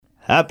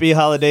Happy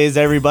holidays,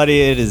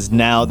 everybody. It is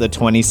now the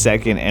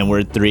 22nd, and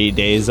we're 3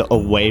 days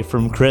away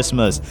from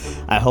Christmas.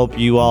 I hope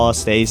you all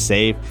stay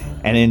safe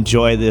and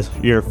enjoy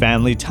your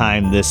family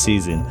time this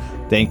season.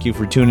 Thank you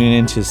for tuning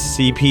in to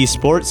CP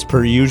Sports.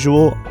 Per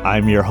usual,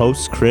 I'm your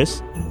host,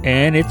 Chris.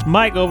 And it's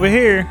Mike over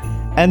here.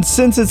 And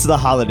since it's the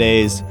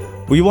holidays,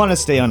 we want to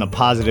stay on a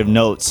positive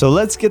note, so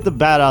let's get the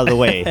bad out of the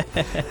way.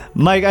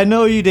 Mike, I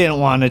know you didn't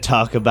want to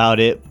talk about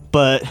it,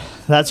 but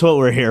that's what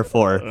we're here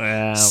for.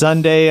 Wow.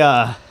 Sunday,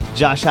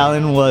 Josh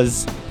Allen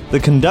was the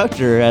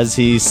conductor as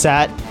he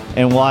sat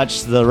and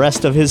watched the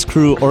rest of his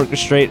crew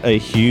orchestrate a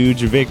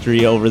huge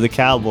victory over the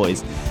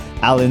Cowboys.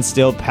 Allen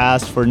still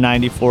passed for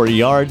 94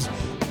 yards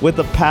with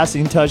a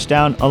passing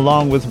touchdown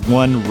along with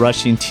one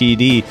rushing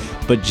TD,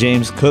 but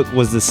James Cook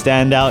was the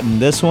standout in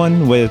this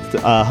one with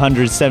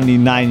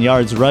 179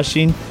 yards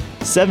rushing,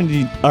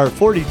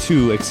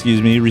 42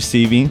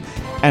 receiving,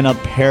 and a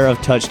pair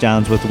of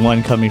touchdowns, with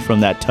one coming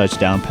from that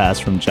touchdown pass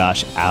from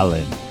Josh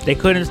Allen. They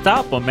couldn't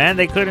stop him, man.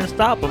 They couldn't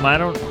stop him.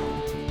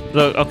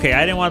 Look, okay,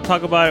 I didn't want to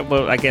talk about it,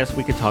 but I guess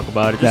we could talk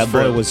about it. That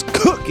boy was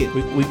cooking.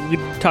 We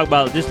could talk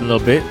about it just a little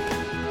bit.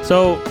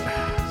 So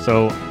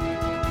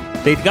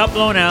they got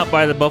blown out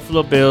by the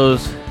Buffalo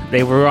Bills.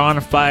 They were on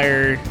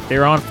fire. They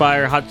were on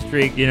fire, hot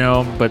streak,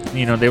 but,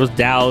 they was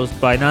doused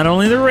by not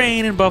only the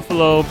rain in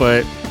Buffalo,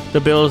 but the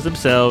Bills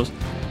themselves,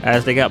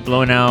 as they got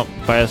blown out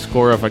by a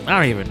score of, I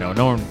don't even know.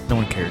 No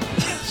one cared.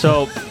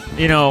 So,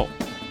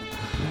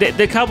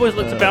 the Cowboys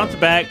looked to bounce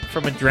back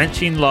from a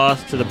drenching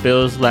loss to the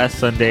Bills last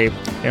Sunday,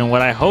 and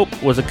what I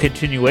hope was a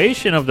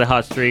continuation of the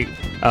hot streak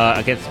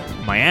against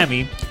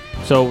Miami.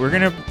 So we're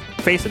going to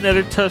face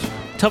another tough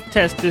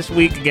test this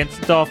week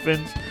against the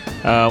Dolphins,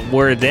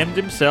 where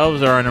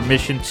themselves are on a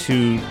mission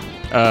to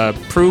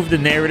prove the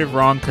narrative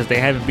wrong, because they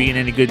haven't beaten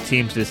any good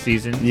teams this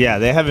season. Yeah,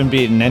 they haven't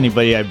beaten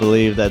anybody, I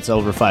believe, that's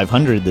over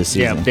 500 this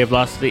season. Yeah, they've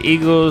lost to the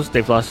Eagles,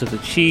 they've lost to the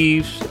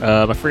Chiefs.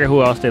 I forget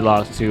who else they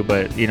lost to,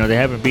 but they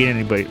haven't beaten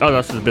anybody. Oh, they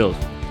lost to the Bills.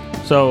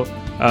 So,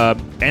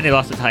 and they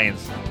lost to the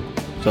Titans.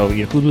 So,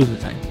 who loses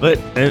the Titans? But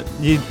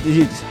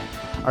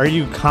are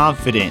you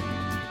confident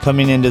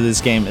coming into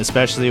this game,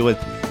 especially with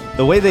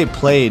the way they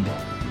played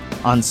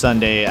on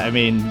Sunday? I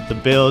mean, the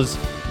Bills,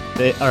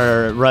 they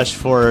are rushed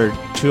for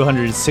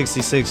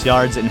 266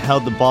 yards and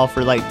held the ball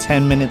for like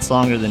 10 minutes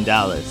longer than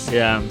Dallas.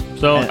 Yeah.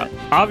 So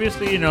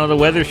obviously, the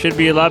weather should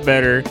be a lot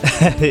better.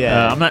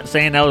 Yeah. I'm not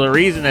saying that was the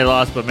reason they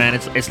lost, but man,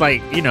 it's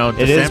like,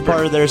 December, it is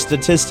part of their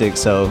statistics.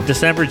 So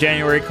December,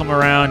 January come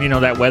around,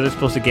 that weather's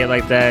supposed to get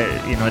like that.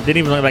 It didn't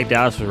even look like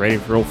Dallas was ready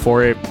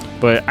for it.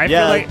 But I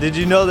feel like, did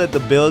you know that the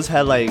Bills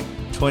had like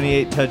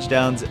 28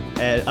 touchdowns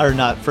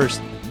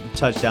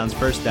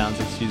first downs,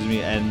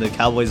 and the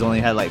Cowboys only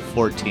had like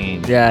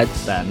 14. Yeah,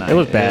 that night. It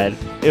was bad.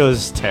 It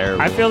was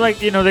terrible. I feel like,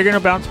 they're going to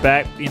bounce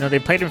back. They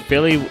played in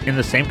Philly in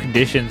the same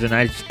conditions, and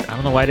I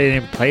don't know why they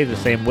didn't play the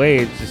same way.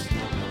 It's just,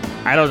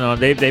 I don't know.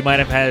 They might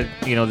have had,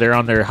 they're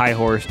on their high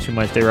horse too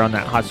much. They were on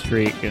that hot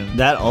streak. And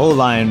that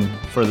O-line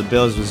for the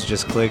Bills was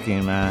just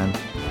clicking, man.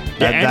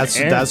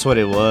 That's what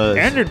it was.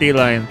 And their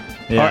D-line.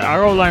 Yeah.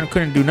 Our O-line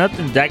couldn't do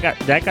nothing. That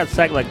got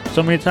sacked like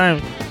so many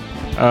times.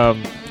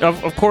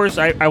 Of course,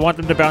 I want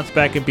them to bounce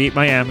back and beat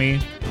Miami.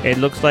 It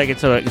looks like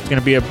it's going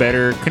to be a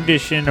better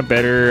condition, a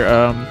better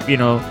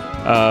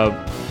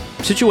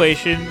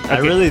situation. I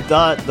really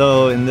thought,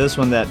 though, in this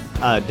one that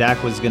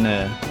Dak was going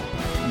to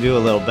do a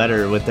little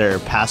better with their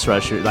pass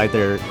rusher. I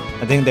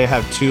think they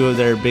have two of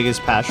their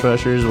biggest pass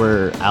rushers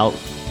were out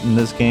in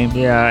this game.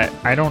 Yeah,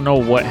 I don't know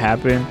what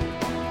happened.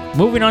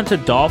 Moving on to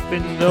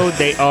Dolphins, though,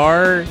 they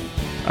are.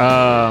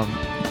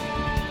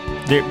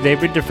 They've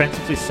been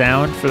defensively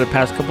sound for the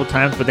past couple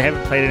times, but they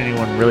haven't played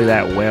anyone really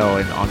that well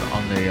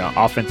on the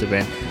offensive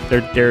end.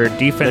 Their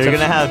defense. They're going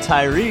to have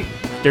Tyreek.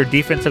 Their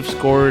defense have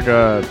scored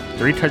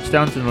 3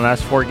 touchdowns in the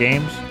last 4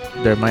 games.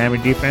 The Miami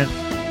defense,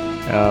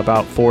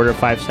 about 4 to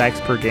 5 sacks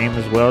per game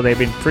as well. They've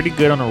been pretty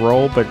good on the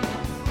roll, but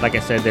like I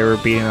said, they were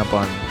beating up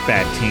on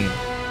bad teams.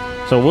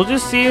 So we'll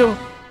just see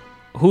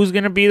who's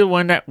going to be the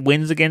one that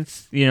wins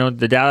against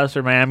the Dallas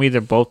or Miami.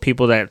 They're both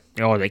people that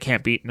they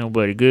can't beat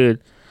nobody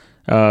good.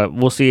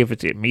 We'll see if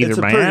it's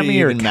either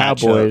Miami or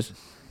Cowboys.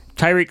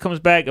 Tyreek comes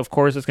back, of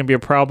course, it's going to be a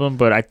problem,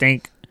 but I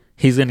think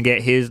he's going to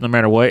get his no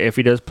matter what if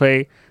he does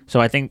play. So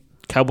I think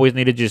Cowboys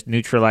need to just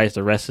neutralize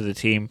the rest of the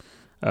team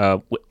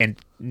and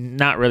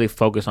not really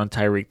focus on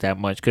Tyreek that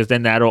much, because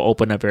then that'll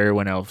open up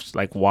everyone else,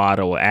 like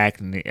Waddle,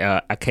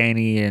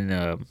 Akanji, and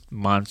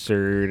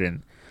Monsert,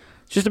 and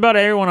just about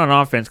everyone on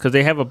offense, because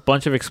they have a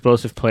bunch of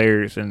explosive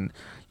players, and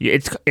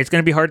it's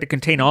going to be hard to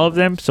contain all of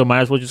them, so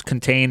might as well just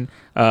contain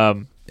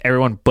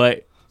everyone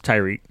but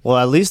Tyreek. Well,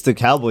 at least the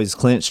Cowboys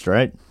clinched,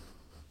 right?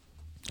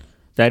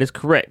 That is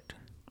correct.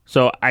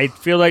 So I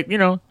feel like,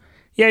 yeah,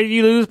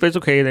 you lose, but it's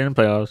okay. They're in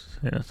the playoffs.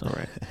 Yeah, that's all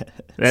right.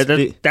 That's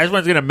when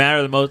it's going to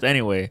matter the most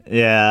anyway.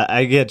 Yeah,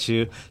 I get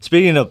you.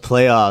 Speaking of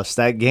playoffs,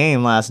 that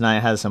game last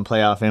night has some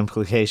playoff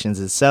implications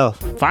itself.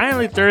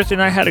 Finally, Thursday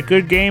night had a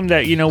good game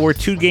that, where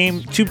two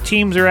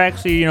teams are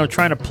actually,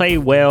 trying to play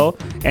well,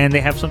 and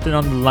they have something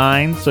on the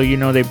line. So,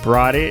 they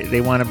brought it.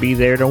 They want to be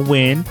there to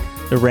win,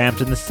 the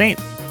Rams and the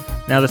Saints.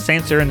 Now, the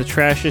Saints are in the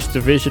trashiest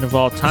division of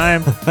all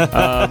time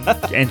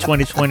in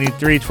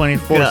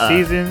 2023-24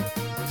 season.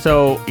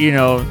 So,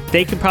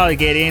 they could probably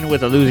get in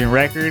with a losing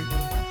record.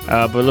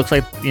 But it looks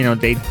like,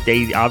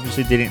 they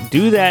obviously didn't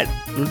do that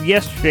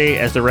yesterday,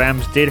 as the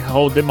Rams did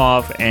hold them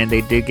off, and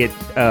they did get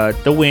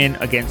the win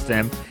against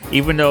them,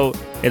 even though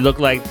it looked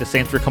like the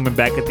Saints were coming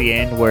back at the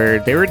end,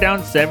 where they were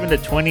down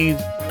 7-20,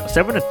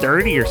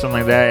 7-30 or something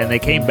like that, and they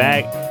came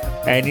back,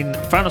 and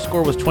the final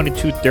score was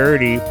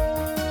 22-30.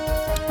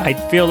 I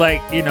feel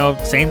like,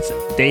 Saints,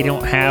 they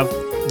don't have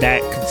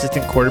that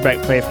consistent quarterback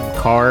play from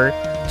Carr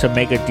to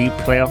make a deep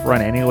playoff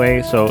run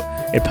anyway, so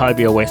it'd probably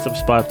be a waste of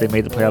spot if they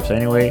made the playoffs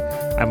anyway.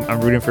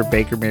 I'm rooting for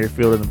Baker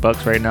Mayfield and the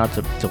Bucs right now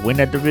to win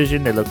that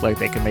division. They look like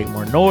they can make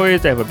more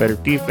noise. They have a better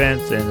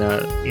defense, and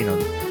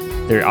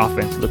their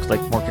offense looks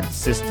like more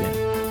consistent.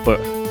 But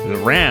the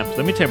Rams,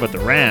 let me tell you about the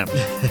Rams.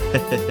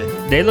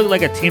 They look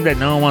like a team that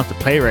no one wants to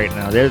play right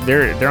now.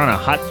 They're on a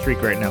hot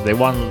streak right now. They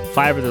won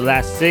 5 of the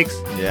last 6.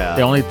 Yeah.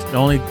 The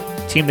only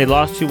team they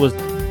lost to was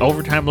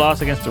overtime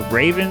loss against the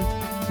Ravens,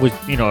 which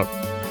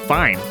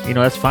fine.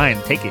 That's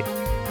fine. Take it.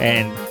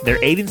 And they're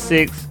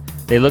 8-6.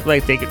 They look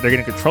like they're going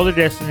to control their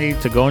destiny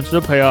to go into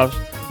the playoffs.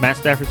 Matt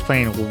Stafford's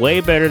playing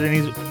way better than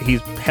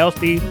he's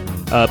healthy.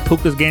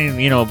 Puka's getting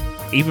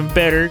even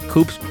better.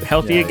 Coop's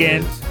healthy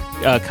again.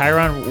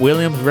 Kyron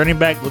Williams, running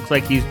back, looks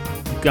like he's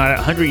got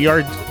 100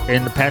 yards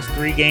in the past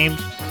 3 games.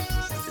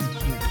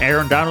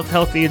 Aaron Donald's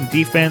healthy in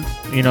defense.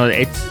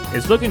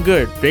 It's looking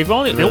good. They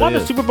won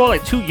the Super Bowl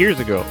like 2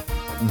 years ago.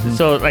 Mm-hmm.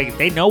 So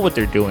they know what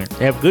they're doing.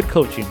 They have good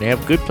coaching. They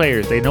have good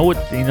players. They know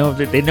what they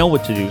know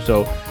what to do.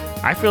 So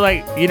I feel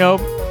like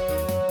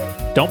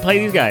don't play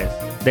these guys.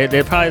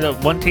 They're probably the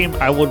one team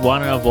I would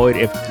want to avoid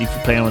if you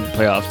play them in the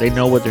playoffs. They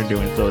know what they're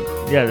doing. So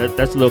yeah,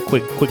 that's a little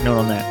quick note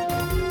on that.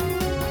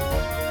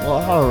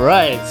 Well, all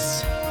right.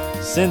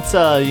 Since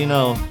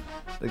the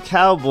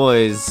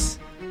Cowboys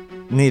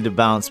need to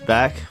bounce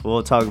back,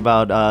 we'll talk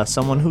about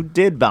someone who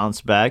did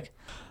bounce back.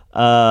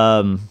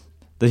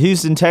 The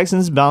Houston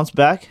Texans bounced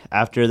back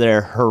after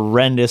their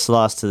horrendous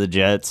loss to the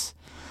Jets.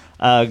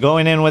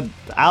 Going in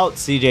without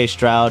C.J.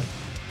 Stroud,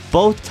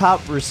 both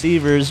top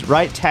receivers,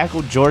 right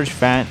tackle George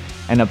Fant,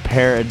 and a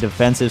pair of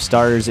defensive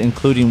starters,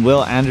 including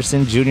Will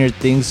Anderson Jr.,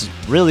 things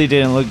really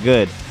didn't look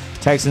good.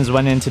 Texans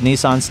went into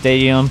Nissan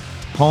Stadium,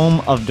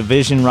 home of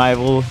division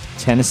rival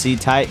Tennessee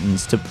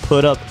Titans, to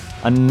put up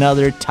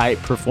another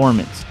tight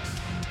performance.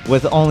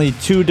 With only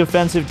 2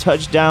 offensive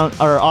touchdowns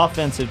on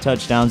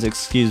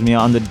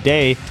the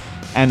day,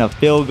 and a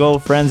field goal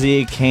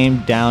frenzy, it came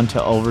down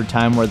to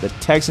overtime, where the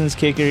Texans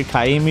kicker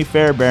Kaimi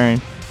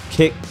Fairbairn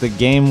kicked the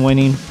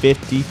game-winning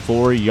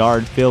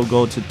 54-yard field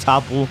goal to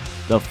topple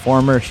the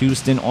former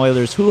Houston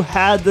Oilers, who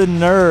had the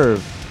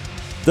nerve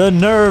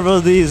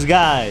of these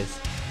guys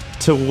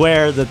to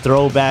wear the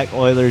throwback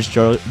Oilers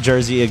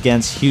jersey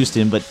against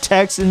Houston. But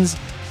Texans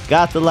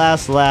got the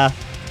last laugh.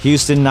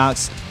 Houston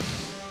knocks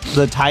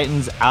the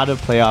Titans out of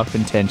playoff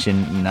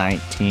contention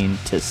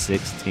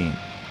 19-16.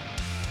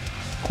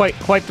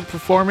 Quite the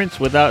performance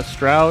without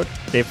Stroud.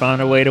 They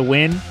found a way to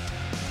win,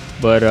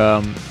 but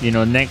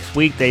next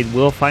week they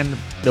will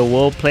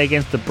play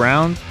against the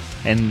Browns,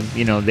 and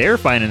they're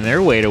finding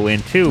their way to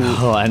win too.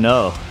 Oh, I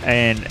know.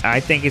 And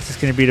I think it's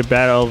just going to be the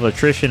battle of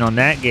attrition on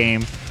that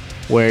game,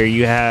 where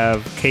you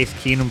have Case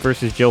Keenum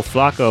versus Joe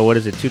Flacco. What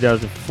is it,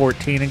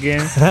 2014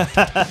 again?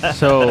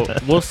 So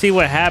we'll see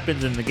what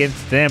happens. And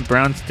against them,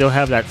 Browns still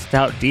have that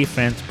stout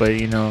defense, but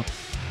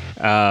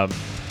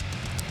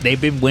they've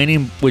been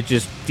winning with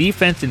just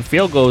defense and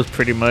field goals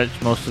pretty much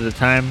most of the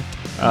time.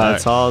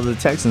 That's all the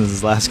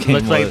Texans' last game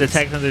looks like the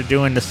Texans are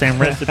doing the same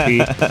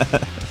recipe.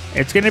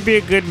 It's going to be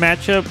a good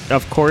matchup.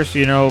 Of course,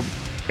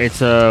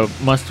 it's a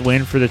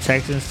must-win for the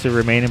Texans to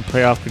remain in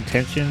playoff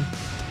contention.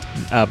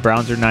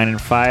 Browns are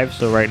 9-5,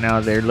 so right now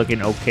they're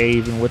looking okay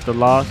even with the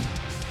loss.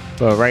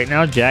 But right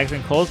now, Jags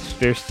and Colts,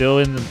 they're still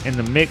in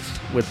the mix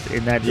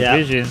in that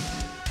division.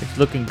 It's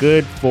looking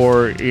good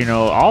for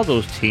all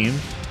those teams.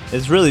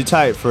 It's really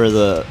tight for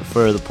the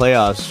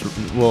playoffs.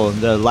 Well,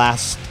 the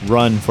last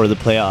run for the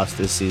playoffs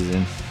this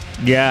season.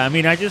 Yeah, I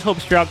mean, I just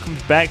hope Stroud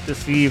comes back to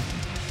see if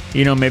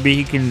maybe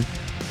he can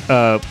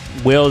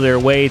will their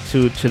way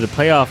to the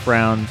playoff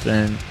rounds.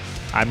 And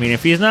I mean,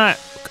 if he's not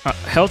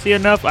healthy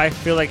enough, I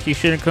feel like he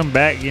shouldn't come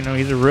back.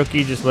 He's a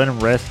rookie, just let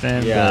him rest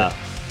him. Yeah.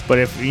 But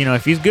if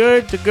he's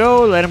good to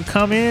go, let him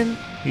come in.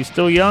 He's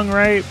still young,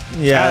 right?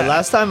 Yeah.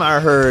 Last time I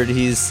heard,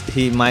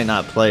 he might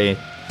not play,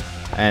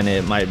 and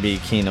it might be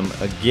Keenum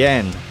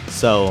again.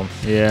 So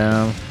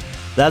yeah,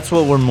 that's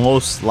what we're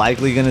most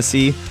likely gonna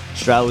see.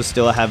 Stroud was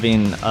still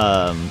having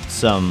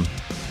some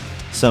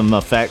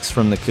effects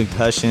from the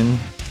concussion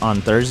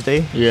on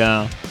Thursday.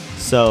 Yeah.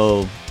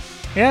 So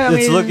yeah,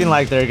 it's looking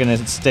like they're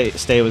gonna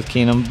stay with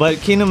Keenum, but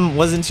Keenum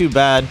wasn't too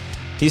bad.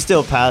 He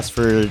still passed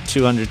for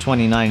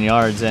 229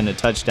 yards and a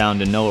touchdown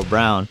to Noah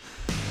Brown.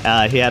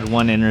 He had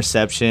 1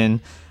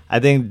 interception. I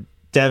think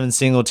Devin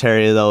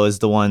Singletary, though, is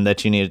the one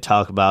that you need to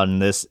talk about in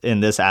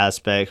this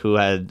aspect, who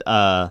had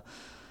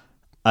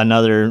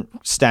another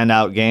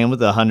standout game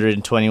with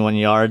 121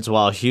 yards,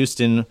 while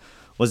Houston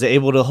was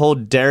able to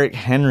hold Derrick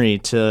Henry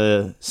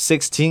to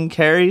 16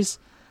 carries,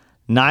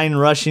 9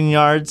 rushing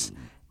yards,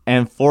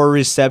 and 4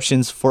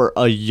 receptions for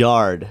a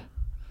yard.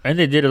 And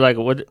they did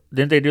what?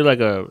 Didn't they do like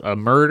a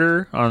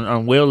murder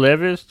on Will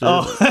Levis?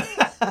 Oh,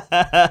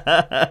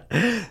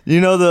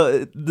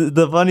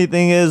 the funny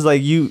thing is,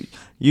 like, you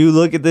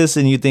look at this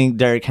and you think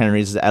Derrick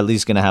Henry's at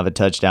least gonna have a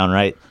touchdown,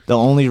 right? The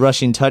only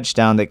rushing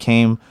touchdown that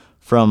came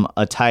from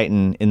a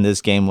Titan in this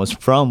game was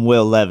from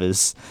Will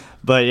Levis.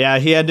 But yeah,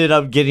 he ended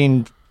up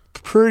getting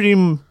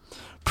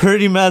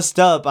pretty messed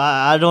up.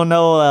 I don't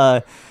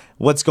know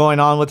what's going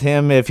on with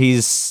him, if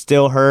he's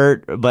still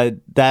hurt, but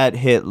that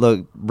hit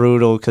looked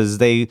brutal because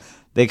they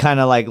kind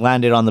of like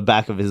landed on the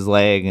back of his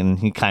leg and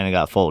he kind of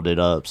got folded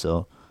up.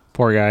 So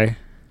poor guy.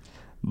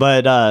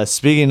 But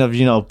speaking of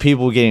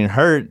people getting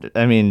hurt,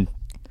 I mean,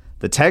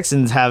 the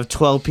Texans have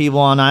 12 people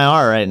on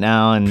IR right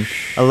now and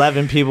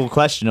 11 people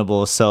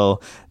questionable. So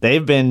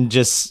they've been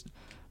just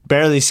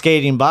barely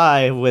skating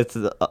by with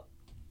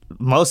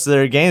most of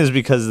their games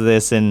because of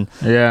this. And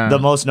the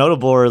most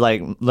notable are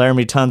like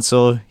Laramie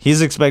Tunsil.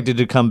 He's expected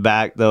to come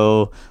back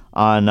though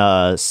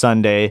on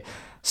Sunday.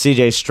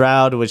 CJ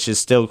Stroud, which is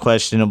still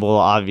questionable,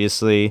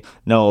 obviously.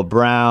 Noah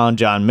Brown,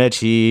 John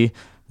Mechie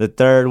the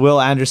third.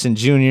 Will Anderson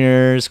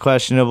Jr. is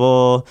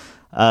questionable.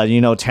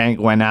 Tank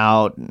went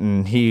out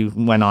and he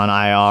went on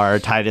IR.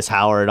 Titus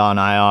Howard on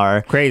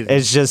IR. Crazy.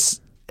 It's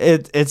just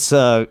it's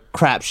a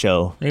crap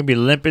show. They'll be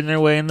limping their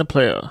way in the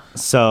playoffs.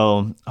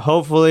 So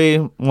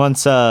hopefully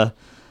once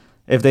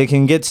if they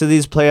can get to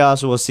these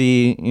playoffs, we'll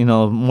see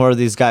more of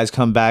these guys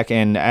come back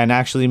and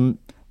actually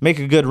make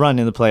a good run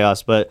in the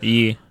playoffs. But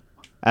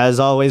as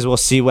always, we'll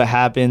see what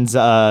happens.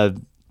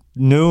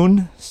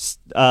 Noon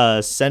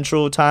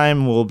Central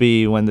Time will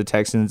be when the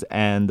Texans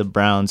and the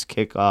Browns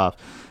kick off.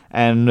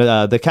 And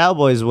the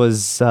Cowboys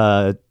was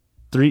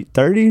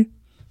 3:30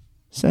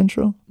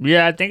 Central?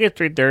 Yeah, I think it's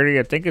 3:30.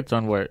 I think it's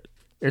on what?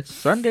 It's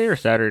Sunday or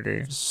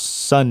Saturday?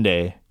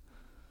 Sunday.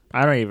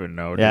 I don't even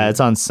know, dude. Yeah, it's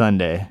on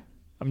Sunday.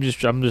 I'm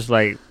just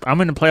like, I'm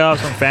in the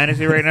playoffs on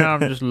fantasy right now.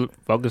 I'm just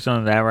focused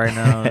on that right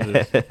now.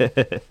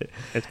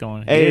 It's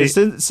going. Hey,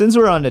 since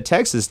we're on the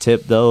Texas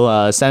tip,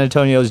 though, San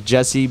Antonio's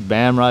Jesse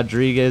Bam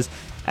Rodriguez,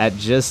 at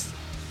just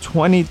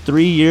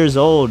 23 years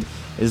old,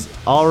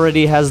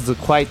 already has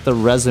quite the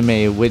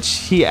resume, which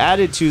he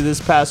added to this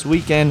past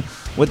weekend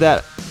with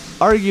that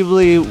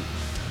arguably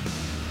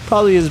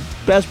probably his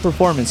best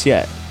performance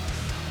yet.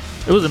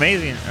 It was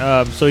amazing.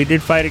 So he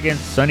did fight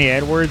against Sonny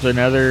Edwards,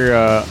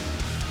 another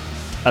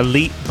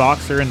elite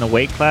boxer in the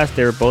weight class.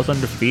 They were both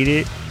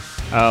undefeated.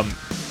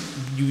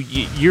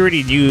 You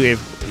already knew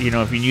if you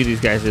knew these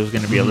guys, it was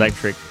going to be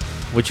electric,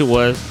 which it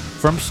was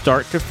from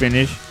start to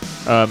finish.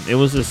 It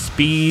was a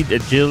speed,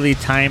 agility,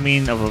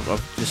 timing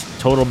of just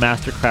total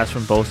masterclass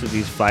from both of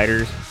these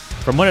fighters.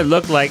 From what it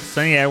looked like,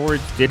 Sonny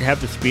Edwards did have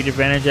the speed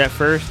advantage at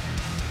first,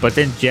 but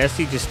then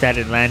Jesse just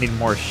started landing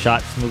more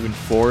shots moving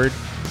forward.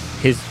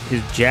 His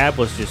jab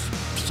was just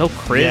so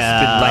crisp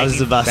and lightning I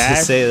was about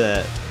fast. to say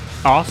that.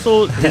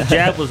 Also, his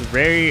jab was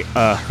very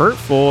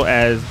hurtful,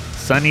 as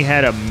Sonny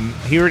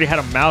he already had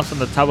a mouse on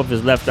the top of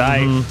his left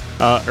eye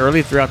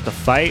early throughout the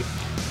fight.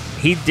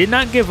 He did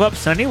not give up.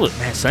 Sonny was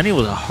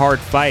a hard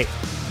fight.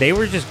 They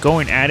were just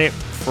going at it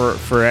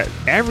for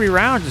every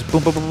round, just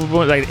boom, boom, boom, boom,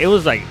 boom. Like it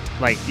was like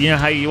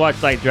how you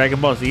watch like Dragon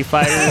Ball Z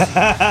fighters,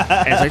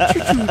 and it's like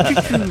choo choo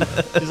choo choo.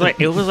 It's like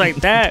it was like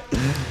that.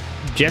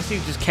 Jesse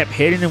just kept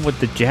hitting him with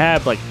the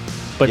jab,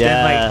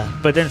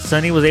 but then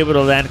Sonny was able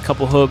to land a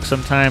couple hooks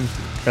sometimes,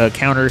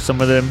 counter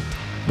some of them.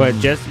 But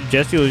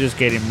Jesse was just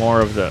getting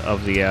more of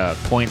the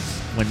points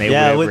when they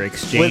were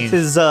exchanged. With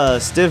his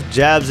stiff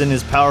jabs and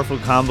his powerful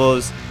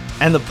combos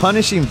and the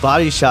punishing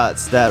body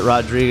shots that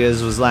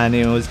Rodriguez was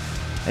landing,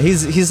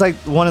 he's like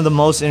one of the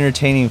most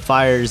entertaining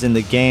fighters in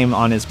the game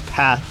on his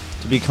path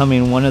to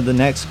becoming one of the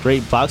next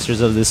great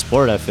boxers of this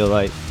sport, I feel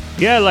like.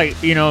 Yeah,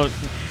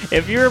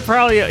 if you were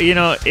probably in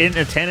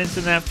attendance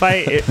in that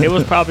fight, it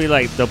was probably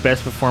like the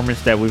best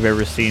performance that we've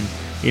ever seen.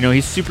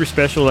 He's super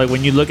special. Like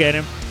when you look at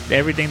him,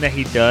 everything that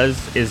he does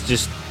is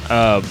just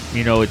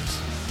it's,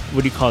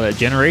 what do you call that,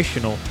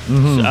 generational.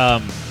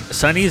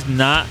 Sonny's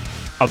not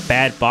a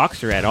bad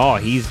boxer at all.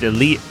 He's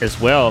elite as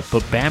well,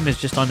 but Bam is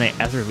just on that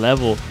other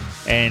level.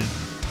 And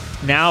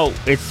now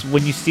it's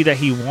when you see that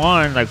he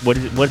won, like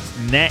what's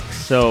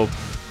next? So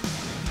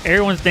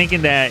everyone's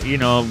thinking that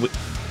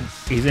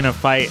he's gonna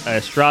fight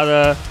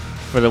Estrada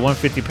for the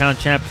 150-pound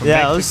champ from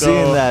Mexico. I was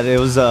seeing that. It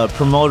was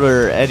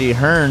promoter Eddie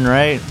Hearn,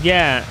 right?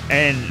 Yeah,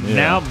 and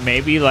now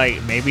maybe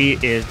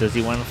does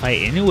he want to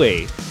fight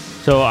anyway?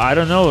 So I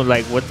don't know,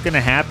 what's gonna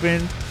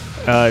happen.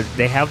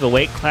 They have the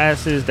weight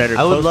classes that are close to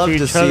each other. I would love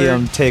to see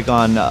him take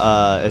on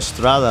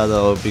Estrada,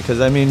 though, because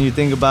you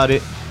think about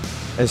it,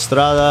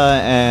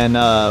 Estrada and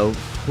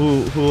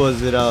who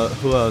was it?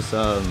 Who else?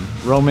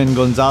 Roman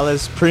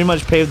Gonzalez pretty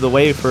much paved the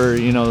way for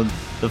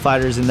the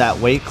fighters in that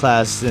weight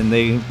class, and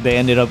they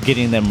ended up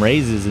getting them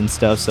raises and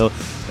stuff. So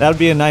that would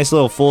be a nice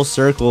little full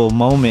circle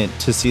moment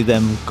to see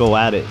them go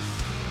at it.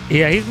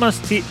 Yeah, he's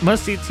must see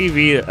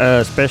TV,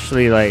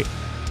 especially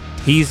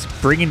he's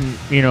bringing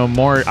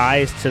more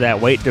eyes to that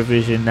weight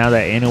division now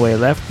that Inoue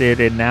left it,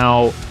 and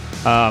now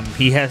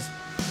he has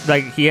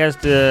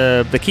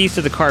the keys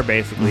to the car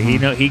basically.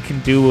 He can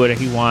do what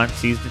he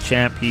wants. He's the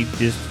champ. He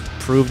just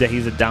proved that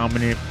he's a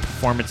dominant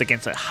performance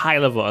against a high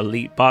level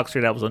elite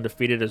boxer that was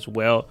undefeated as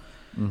well.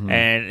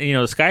 And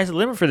the sky's the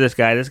limit for this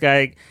guy. This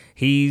guy,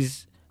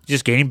 he's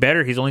just getting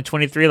better. He's only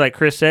 23, like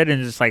Chris said,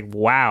 and it's like,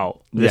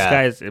 wow, this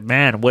guy's,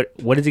 man, what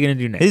is he gonna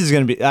do next? He's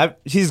gonna be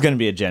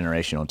a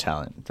generational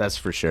talent, that's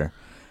for sure.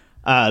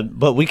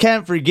 But we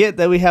can't forget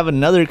that we have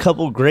another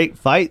couple great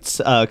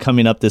fights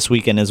coming up this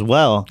weekend as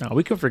well. No,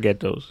 we can forget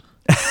those.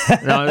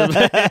 No,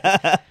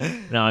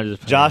 I'm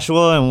just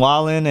Joshua and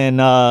Wallen and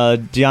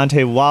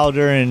Deontay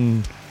Wilder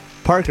and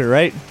Parker,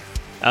 right?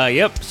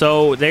 Yep.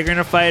 So they're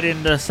gonna fight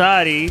in the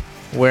Saudi,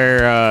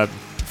 where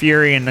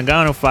Fury and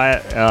Nagano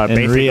fight.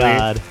 Basically,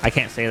 Riyadh. I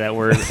can't say that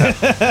word.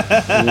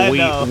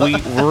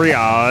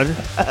 Riyadh.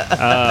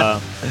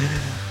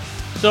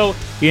 So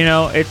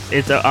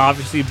it's a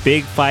obviously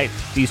big fight.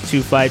 These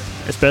two fights,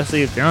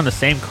 especially if they're on the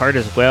same card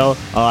as well.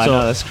 Oh, I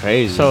know, that's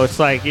crazy. So it's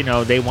like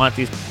they want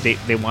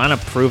they want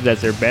to prove that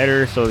they're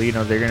better. So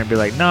they're gonna be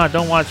like, no,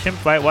 don't watch him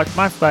fight. Watch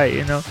my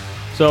fight.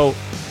 So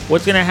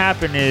what's gonna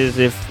happen is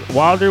if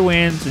Wilder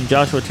wins and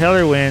Joshua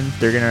Taylor wins,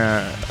 they're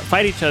gonna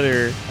fight each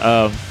other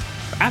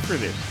after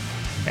this.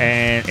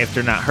 And if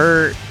they're not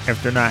hurt,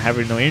 if they're not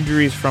having no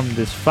injuries from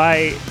this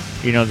fight,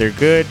 they're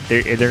good.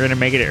 They're gonna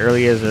make it as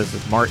early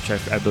as March,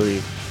 I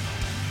believe.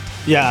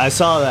 Yeah, I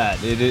saw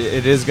that. It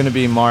is going to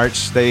be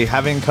March. They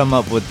haven't come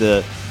up with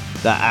the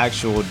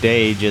actual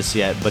day just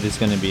yet, but it's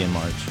going to be in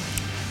March.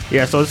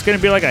 Yeah, so it's going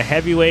to be like a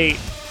heavyweight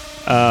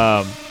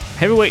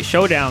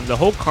showdown. The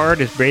whole card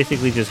is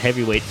basically just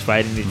heavyweights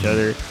fighting each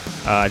other.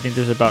 I think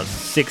there's about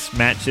 6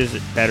 matches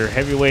that are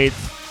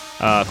heavyweights,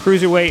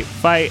 cruiserweight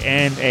fight,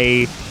 and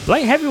a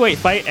light heavyweight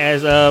fight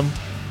as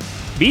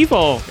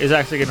Bivol is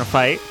actually going to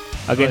fight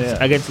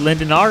against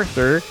Lyndon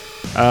Arthur.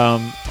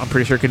 I'm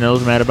pretty sure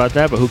Canelo's mad about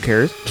that, but who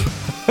cares?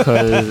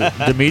 Because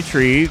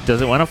Dimitri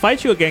doesn't want to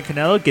fight you again,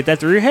 Canelo. Get that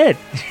through your head.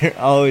 You're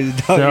always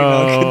talking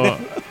about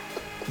Canelo.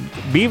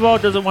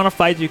 Bivol doesn't want to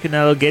fight you,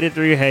 Canelo. Get it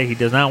through your head. He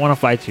does not want to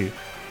fight you.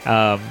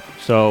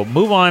 So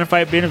move on and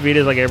fight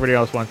Benavidez like everybody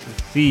else wants to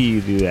see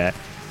you do that.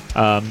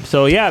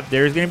 So yeah,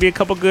 there's going to be a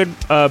couple good,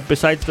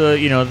 besides the,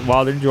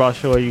 Wilder and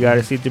Joshua, you got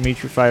to see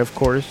Dimitri fight, of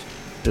course.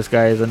 This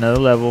guy is another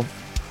level.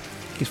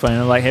 He's fighting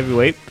a light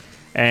heavyweight.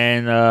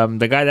 And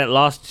the guy that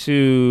lost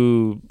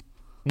to,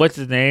 what's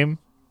his name?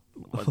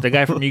 The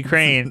guy from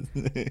Ukraine.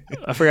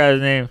 I forgot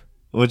his name.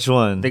 Which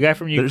one? The guy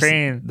from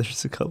Ukraine.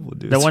 There's a couple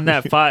dudes. The one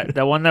that fought.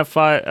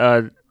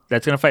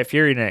 That's gonna fight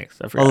Fury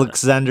next. I forgot.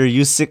 Alexander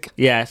Usyk.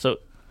 Yeah. So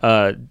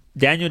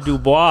Daniel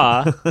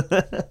Dubois,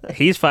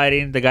 he's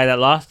fighting the guy that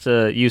lost to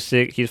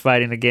Usyk. He's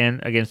fighting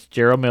again against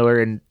Gerald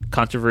Miller. And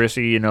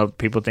controversy,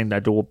 people think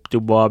that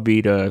Dubois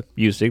beat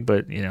Usyk,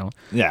 but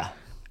Yeah.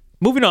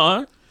 Moving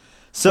on.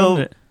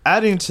 So.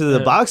 Adding to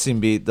the boxing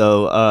beat,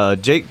 though,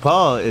 Jake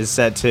Paul is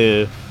set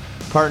to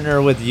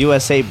partner with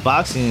USA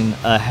Boxing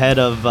ahead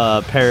of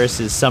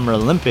Paris's Summer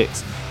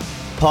Olympics.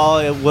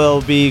 Paul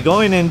will be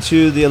going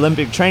into the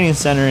Olympic Training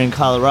Center in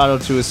Colorado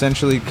to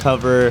essentially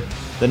cover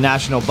the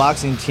national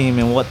boxing team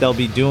and what they'll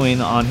be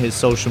doing on his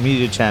social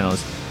media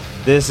channels.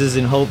 This is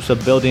in hopes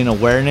of building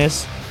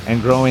awareness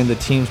and growing the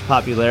team's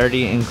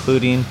popularity,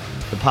 including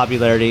the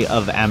popularity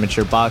of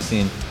amateur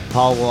boxing.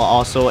 Paul will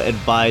also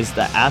advise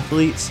the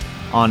athletes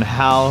on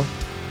how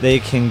they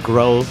can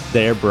grow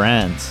their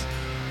brands.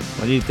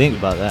 What do you think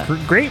about that?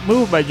 Great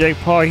move by Jake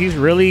Paul.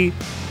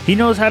 He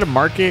knows how to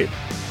market.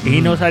 He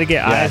knows how to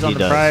get eyes on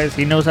the prize.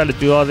 He knows how to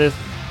do all this.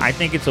 I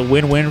think it's a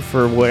win-win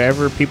for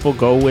whatever people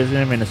go with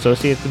him and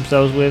associate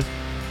themselves with,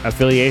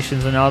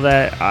 affiliations and all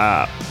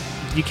that.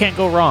 You can't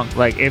go wrong.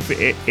 Like, if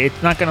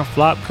it's not going to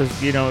flop because,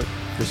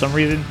 for some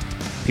reason,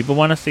 people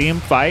want to see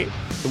him fight,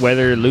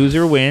 whether lose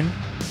or win.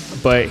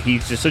 But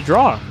he's just a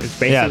draw. It's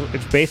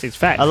basic. It's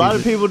fact. A lot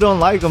of people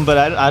don't like him, but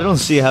I don't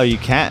see how you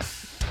can't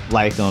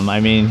like him. I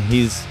mean,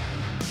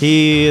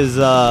 he is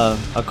a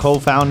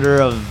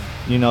co-founder of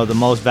the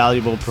most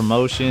valuable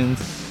promotions,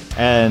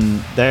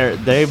 and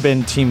they've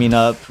been teaming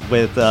up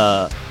with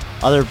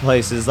other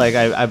places. Like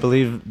I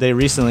believe they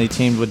recently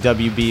teamed with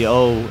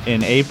WBO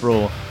in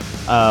April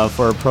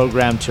for a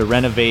program to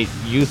renovate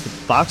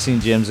youth boxing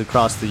gyms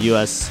across the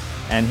U.S.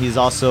 And he's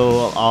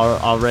also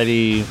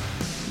already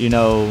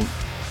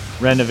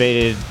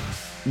renovated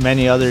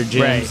many other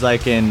gyms,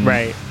 like in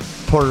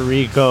Puerto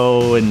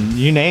Rico and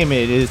you name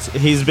it.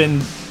 He's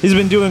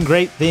been doing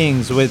great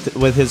things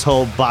with his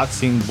whole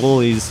Boxing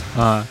Bullies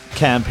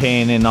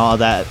campaign and all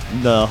that,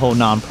 the whole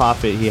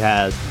nonprofit he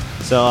has.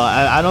 So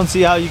I don't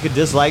see how you could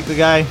dislike the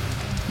guy,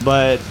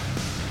 but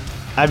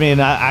I mean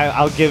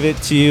I'll give it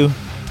to you.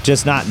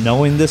 Just not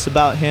knowing this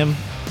about him,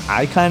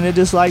 I kind of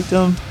disliked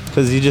him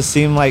because he just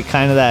seemed like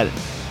kind of that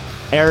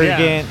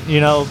arrogant,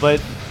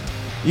 but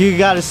you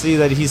got to see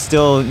that he's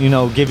still,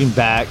 giving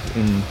back,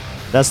 and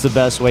that's the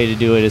best way to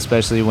do it,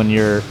 especially when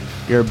you're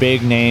a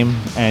big name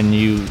and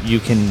you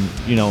can,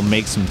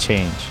 make some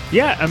change.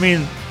 Yeah, I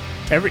mean,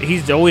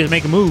 he's always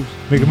making moves.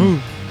 Making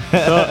moves.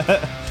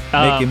 So,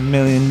 Making $1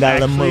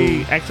 million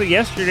move. Actually,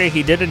 yesterday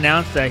he did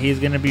announce that he's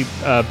going to be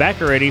back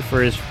already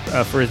for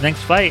his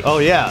next fight. Oh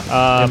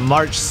yeah,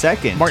 March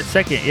 2nd. March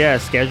 2nd, yeah,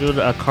 scheduled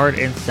a card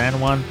in San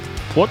Juan,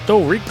 Puerto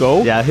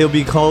Rico. Yeah, he'll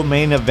be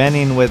co-main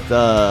eventing with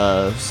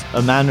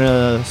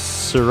Amanda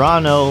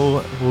Serrano,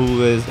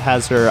 who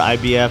has her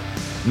IBF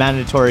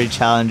mandatory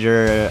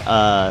challenger,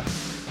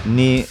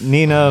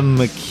 Nina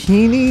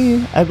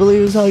McKinney, I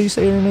believe is how you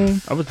say her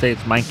name. I would say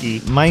it's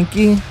Mikey.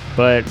 Mikey?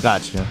 But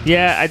gotcha.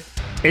 Yeah,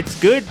 it's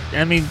good.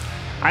 I mean,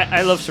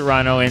 I love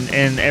Serrano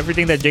and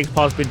everything that Jake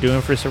Paul's been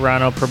doing for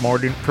Serrano,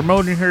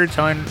 promoting her,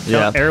 telling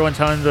everyone,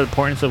 telling the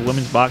importance of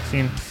women's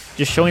boxing,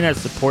 just showing that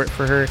support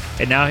for her.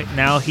 And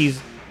now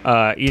he's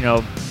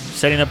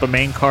setting up a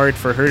main card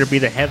for her to be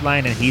the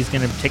headline, and he's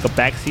gonna take a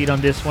backseat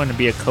on this one and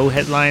be a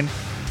co-headline.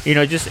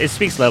 Just it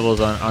speaks levels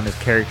on his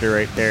character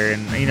right there.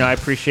 And I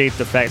appreciate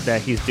the fact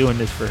that he's doing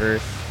this for her.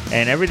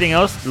 And everything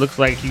else looks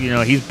like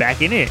he's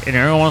back in it, and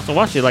everyone wants to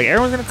watch it. Like,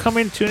 everyone's gonna come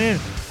in, tune in.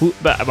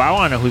 But I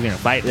want to know who's gonna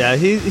fight. Yeah,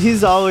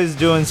 he's always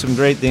doing some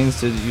great things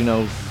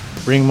to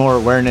bring more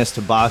awareness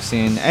to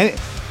boxing and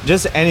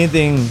just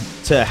anything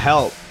to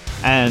help.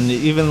 And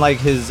even like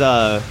his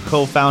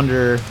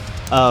co-founder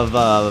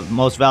of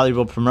Most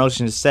Valuable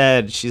Promotions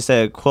she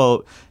said,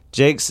 quote,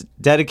 Jake's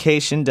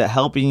dedication to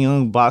helping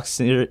young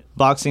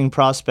boxing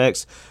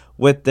prospects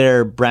with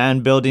their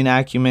brand building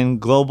acumen,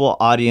 global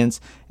audience,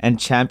 and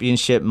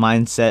championship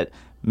mindset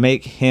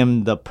make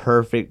him the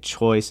perfect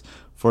choice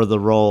for the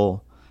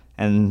role.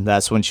 And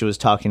that's when she was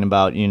talking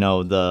about,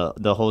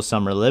 the whole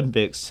Summer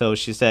Olympics. So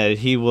she said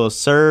he will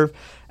serve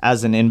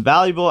as an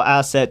invaluable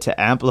asset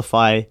to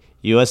amplify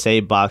USA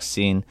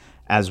boxing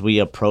as we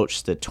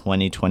approach the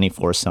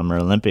 2024 Summer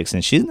Olympics.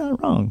 And she's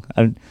not wrong.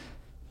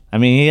 I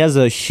mean, he has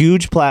a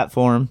huge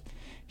platform.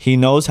 He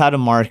knows how to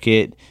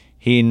market.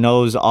 He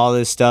knows all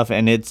this stuff,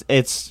 and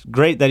it's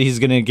great that he's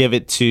going to give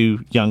it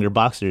to younger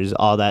boxers,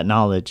 all that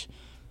knowledge.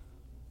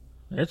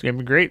 It's going to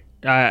be great.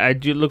 I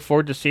do look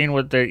forward to seeing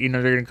what they're going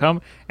to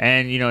come,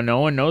 and no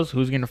one knows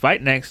who's going to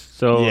fight next.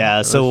 So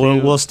yeah, so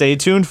we'll stay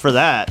tuned for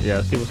that.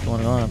 Yeah, see what's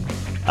going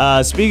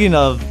on. Speaking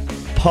of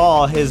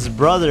Paul, his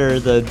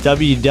brother, the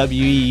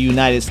WWE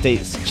United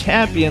States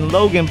champion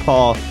Logan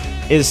Paul,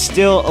 is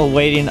still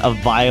awaiting a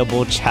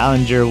viable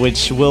challenger,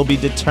 which will be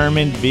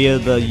determined via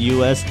the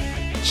U.S.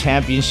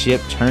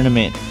 Championship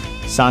Tournament.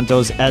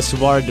 Santos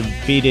Escobar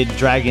defeated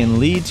Dragon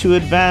Lee to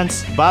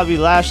advance. Bobby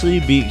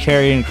Lashley beat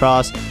Karrion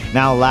Kross.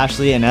 Now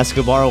Lashley and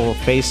Escobar will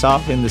face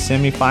off in the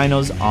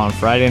semifinals on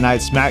Friday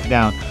Night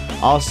SmackDown.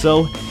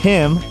 Also,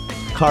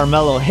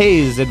 Carmelo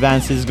Hayes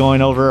advances,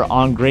 going over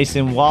on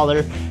Grayson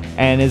Waller,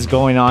 and is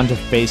going on to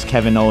face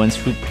Kevin Owens,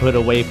 who put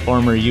away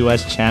former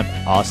U.S. champ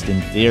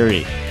Austin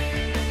Theory.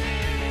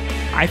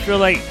 I feel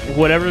like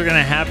whatever's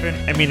gonna happen,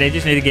 I mean, they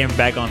just need to get him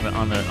back on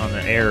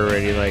the air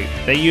already. Like,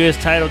 that U.S.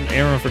 title,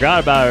 everyone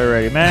forgot about it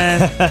already,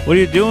 man. What are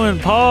you doing,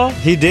 Paul?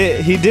 He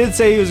did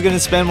say he was gonna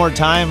spend more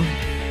time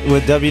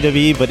with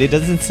WWE, but it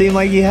doesn't seem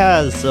like he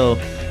has. So,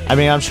 I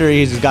mean, I'm sure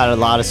he's got a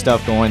lot of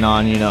stuff going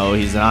on.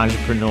 He's an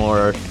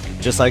entrepreneur,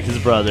 just like his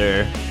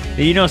brother.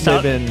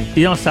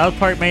 South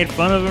Park made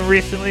fun of him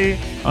recently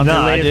on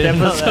their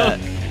latest episode.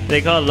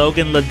 They call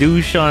Logan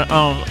LaDouche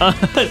on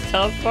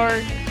South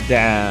Park.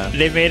 Damn.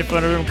 They made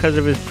fun of him because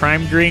of his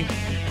prime drink.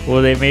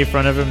 Well, they made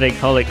fun of him. They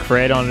call it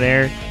Cred on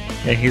there,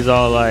 and he's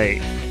all like,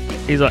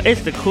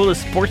 it's the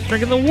coolest sports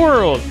drink in the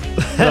world.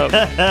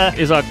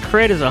 He's all,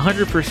 Cred is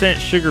 100%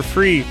 sugar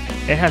free.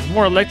 It has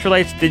more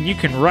electrolytes than you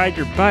can ride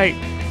your bike,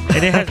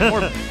 and it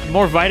has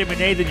more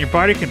vitamin A than your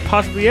body can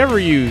possibly ever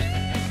use.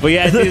 But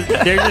yeah, dude,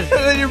 they're just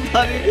than your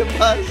body can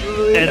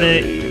possibly. And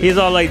then he's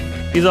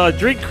all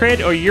drink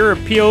Cred or you're a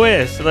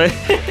POS.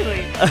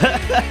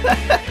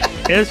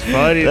 It's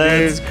funny,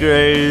 That's dude.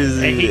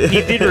 crazy. And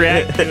he did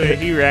react to it.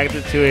 He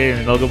reacted to it,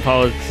 and Logan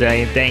Paul was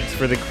saying thanks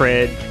for the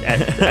cred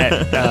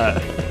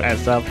at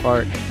South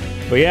Park.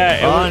 But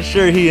yeah, I'm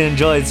sure he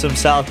enjoyed some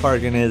South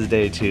Park in his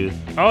day too.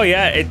 Oh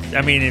yeah,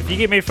 I mean, if you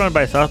get made fun of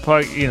by South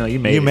Park, you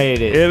made it. You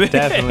made it.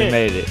 Definitely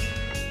made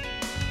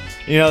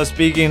it.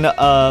 Speaking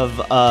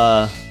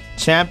of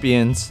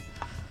champions,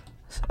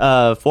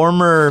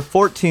 former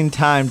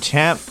 14-time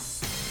champ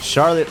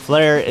Charlotte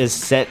Flair is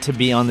set to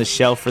be on the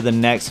shelf for the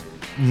next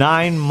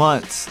 9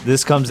 months.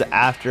 This comes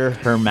after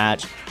her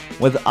match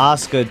with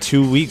Asuka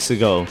 2 weeks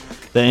ago.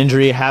 The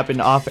injury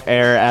happened off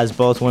air as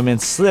both women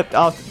slipped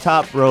off the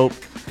top rope.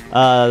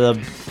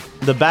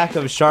 The back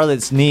of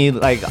Charlotte's knee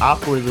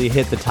awkwardly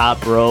hit the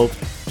top rope.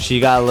 She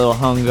got a little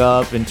hung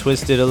up and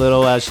twisted a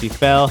little as she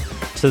fell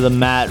to the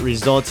mat,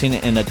 resulting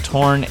in a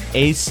torn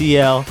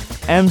ACL,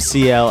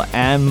 MCL,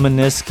 and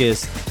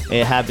meniscus.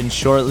 It happened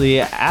shortly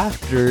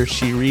after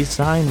she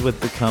re-signed with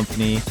the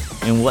company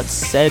in what's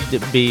said to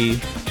be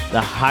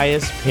the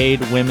highest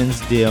paid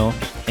women's deal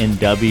in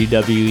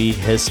WWE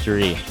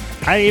history.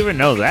 I didn't even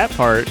know that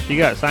part. She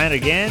got signed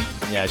again?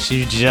 Yeah,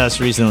 she just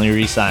recently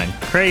re-signed.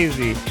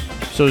 Crazy.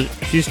 So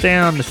she's staying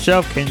on the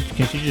shelf. Can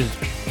she just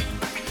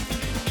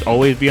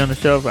always be on the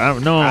shelf? No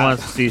one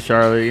wants to see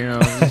Charlotte,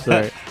 It's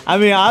like I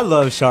mean, I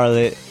love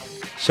Charlotte.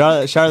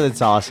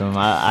 Charlotte's awesome.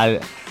 I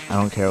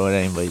don't care what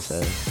anybody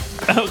says.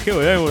 I don't care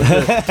what anyone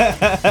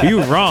says.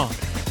 You wrong.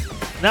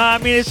 No, I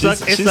mean, it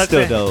sucks. It She's sucks.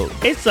 still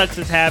dope. It sucks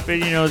it's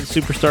happened. You know, the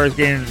superstars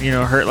getting,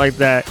 hurt like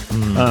that.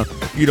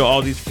 You know,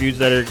 all these feuds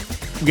that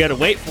we got to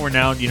wait for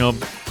now. You know,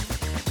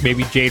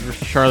 maybe Jade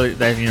versus Charlotte.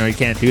 That you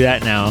can't do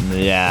that now.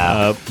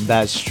 Yeah,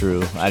 that's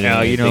true. I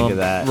didn't even think of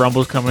that.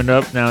 Rumble's coming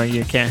up now.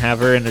 You can't have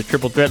her in the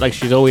triple threat like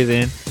she's always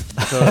in.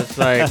 So it's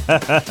like,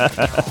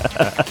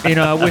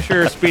 I wish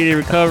her a speedy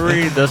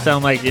recovery. It does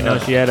sound like she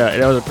had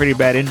that was a pretty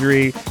bad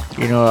injury.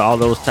 All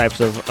those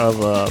types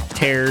of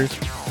tears.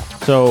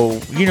 So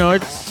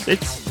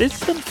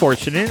it's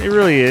unfortunate. It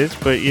really is.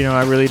 But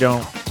I really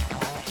don't.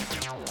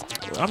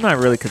 I'm not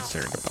really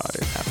concerned about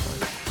it.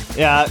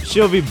 Yeah,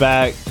 she'll be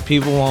back.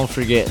 People won't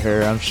forget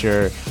her, I'm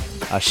sure.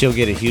 She'll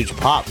get a huge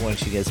pop when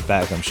she gets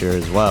back, I'm sure,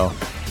 as well.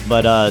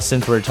 But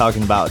since we're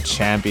talking about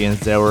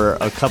champions, there were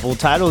a couple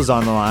titles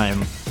on the line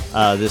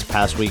this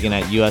past weekend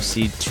at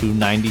UFC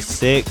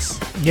 296.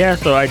 Yeah,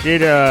 so I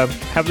did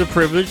have the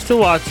privilege to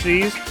watch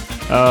these.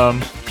 I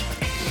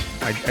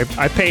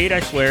paid,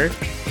 I swear.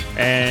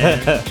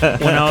 And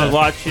when I was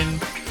watching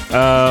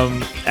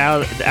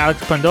Alex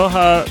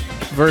Pantoja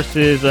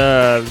versus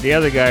the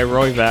other guy,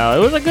 Royval, it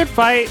was a good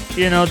fight.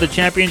 The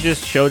champion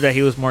just showed that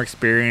he was more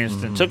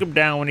experienced and took him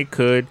down when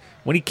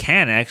he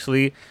can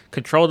actually,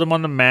 controlled him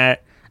on the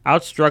mat,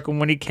 outstruck him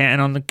when he can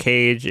on the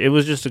cage. It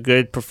was just a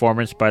good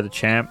performance by the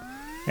champ.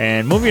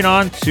 And moving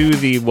on to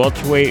the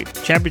welterweight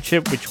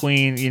championship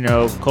between,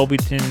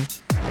 Colbyton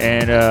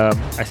and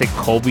I say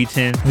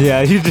Colbyton.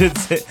 Yeah, you did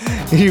say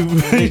you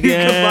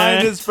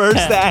combined his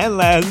first and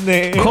last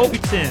name.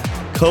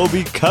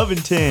 Colby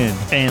Covington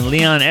and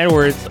Leon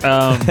Edwards.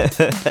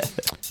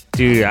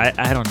 Dude,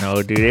 I don't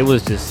know, dude. It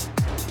was just.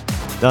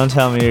 Don't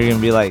tell me you're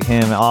gonna be like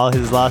him. All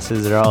his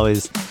losses are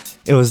always.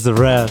 It was the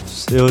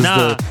refs. It was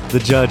the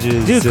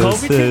judges. Dude,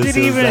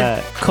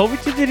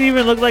 Covington didn't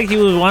even look like he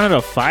was wanting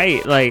to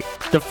fight. Like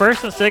the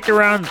first and second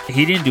round,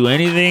 he didn't do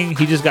anything.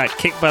 He just got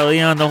kicked by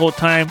Leon the whole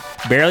time.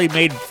 Barely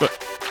made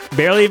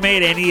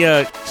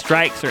any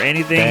strikes or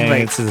anything.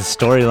 Dang, it's the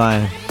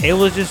storyline. It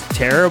was just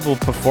terrible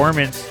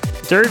performance.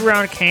 Third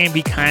round came,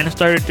 he kind of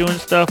started doing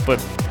stuff,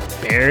 but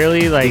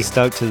barely. He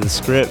stuck to the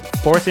script.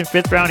 Fourth and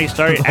fifth round, he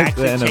started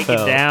actually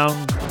taking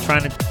down,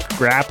 trying to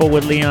grapple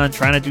with Leon,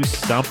 trying to do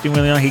something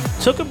with Leon. He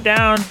took him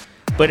down,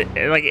 but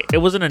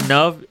it wasn't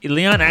enough.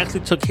 Leon actually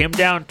took him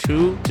down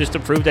too, just to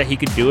prove that he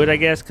could do it, I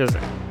guess, because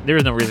there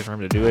was no reason for him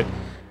to do it.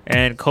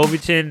 And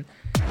Covington,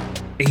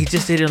 he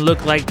just didn't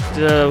look like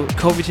the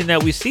Covington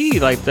that we see,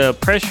 like the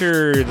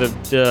pressure,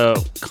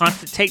 the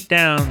constant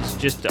takedowns,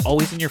 just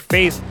always in your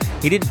face.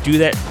 He didn't do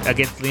that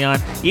against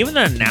Leon. Even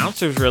the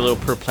announcers were a little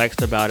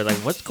perplexed about it. Like,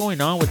 what's going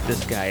on with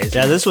this guy?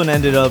 This one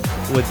ended up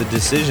with the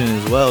decision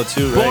as well,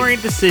 too, right? Boring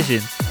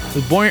decision. It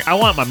was boring. I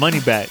want my money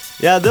back.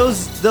 Yeah,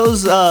 those.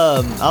 I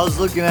was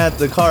looking at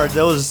the card.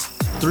 There was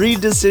 3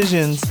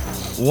 decisions.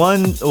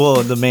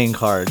 The main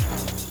card.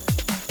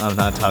 I'm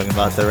not talking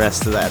about the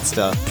rest of that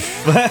stuff.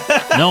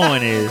 No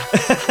one is.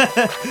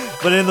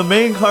 But in the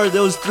main card,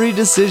 there was 3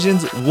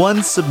 decisions,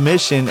 1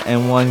 submission,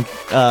 and 1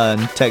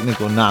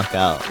 technical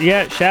knockout.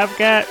 Yeah,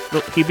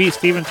 Shavkat, he beat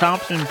Stephen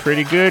Thompson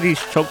pretty good. He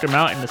choked him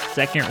out in the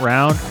second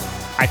round.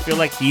 I feel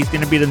like he's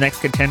going to be the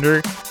next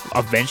contender.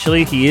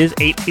 Eventually, he is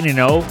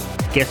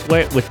 18-0. Guess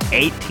what? With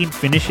 18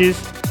 finishes,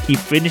 he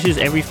finishes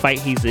every fight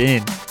he's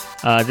in.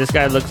 This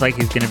guy looks like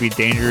he's going to be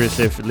dangerous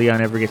if Leon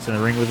ever gets in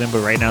the ring with him,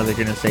 but right now they're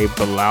going to say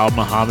Bilal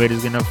Muhammad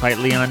is going to fight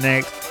Leon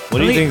next. What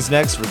do you think's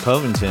next for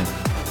Covington?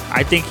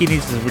 I think he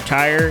needs to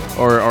retire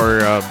or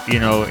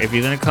if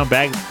he's going to come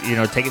back,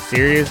 take it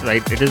serious.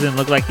 Like, it doesn't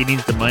look like he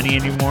needs the money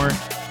anymore.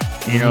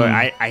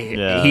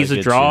 He's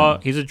a draw.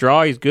 He's a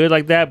draw. He's good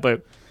like that,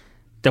 but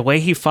the way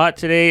he fought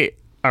today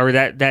or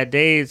that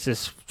day, it's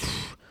just...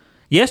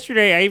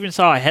 Yesterday, I even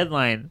saw a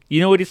headline.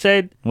 You know what he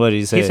said? What did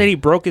he say? He said he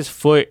broke his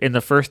foot in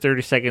the first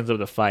 30 seconds of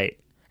the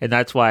fight, and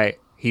that's why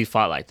he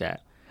fought like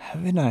that.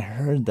 Haven't I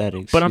heard that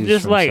excuse? But I'm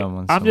just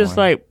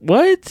like,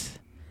 what?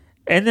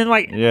 And then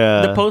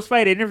the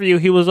post-fight interview,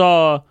 he was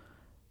all,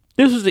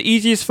 "This was the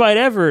easiest fight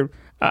ever.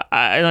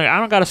 I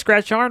don't got a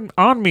scratch on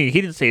me."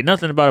 He didn't say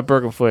nothing about a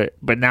broken foot,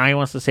 but now he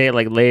wants to say it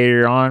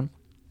later on.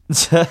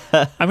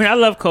 I mean, I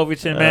love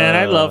Covington, man.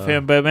 I love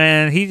him, but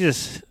man,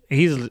 he's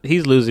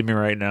losing me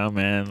right now,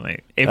 man.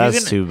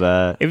 That's too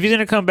bad. If he's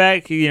gonna come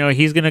back,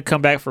 he's gonna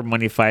come back for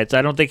money fights.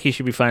 I don't think he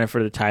should be fighting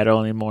for the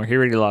title anymore. He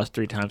already lost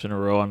 3 times in a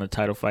row on the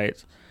title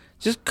fights.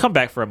 Just come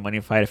back for a money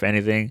fight, if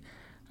anything.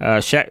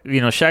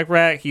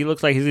 Shaq, he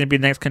looks like he's gonna be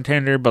the next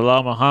contender.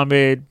 Bilal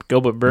Muhammad,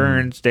 Gilbert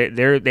Burns,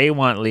 they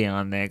want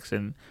Leon next,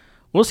 and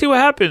we'll see what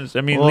happens.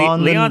 I mean,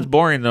 Leon's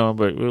boring though,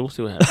 but we'll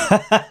see what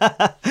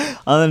happens.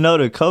 On the note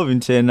of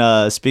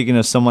Covington, speaking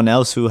of someone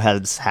else who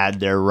has had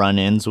their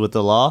run-ins with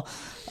the law,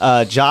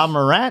 Ja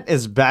Morant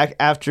is back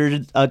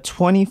after a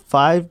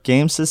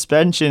 25-game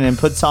suspension and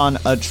puts on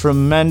a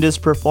tremendous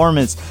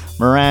performance.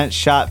 Morant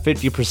shot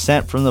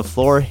 50% from the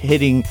floor,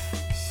 hitting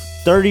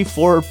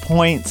 34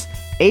 points,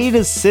 8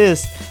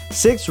 assists,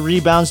 6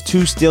 rebounds,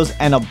 2 steals,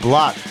 and a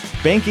block,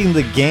 banking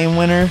the game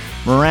winner.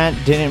 Morant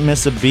didn't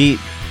miss a beat,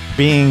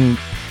 being,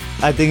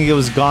 I think it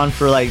was gone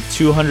for like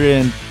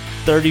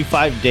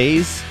 235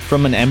 days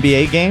from an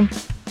NBA game.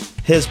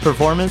 His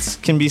performance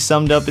can be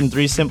summed up in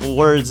 3 simple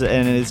words,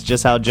 and it's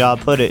just how Ja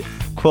put it.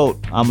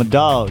 Quote, "I'm a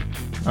dog."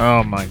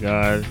 Oh my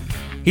God,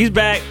 he's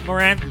back.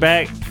 Morant's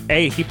back.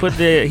 Hey, he put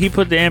the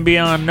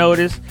NBA on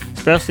notice,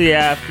 especially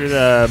after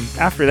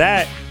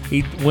that.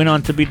 He went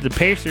on to beat the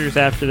Pacers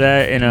after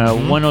that in a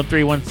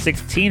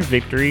 103-116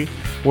 victory,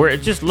 where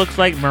it just looks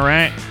like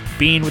Morant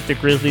being with the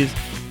Grizzlies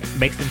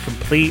makes them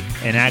complete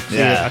and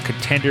actually a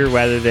contender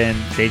rather than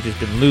they just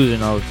been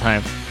losing all the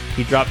time.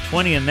 He dropped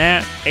 20 in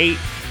that, 8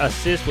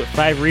 assists with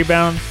 5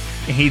 rebounds,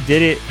 and he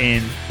did it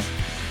in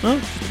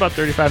just about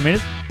 35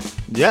 minutes.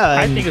 Yeah,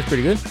 I think it's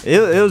pretty good.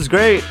 It was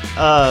great.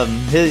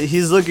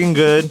 He's looking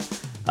good.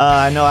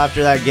 I know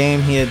after that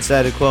game he had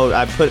said, quote,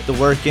 "I put the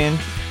work in,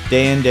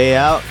 day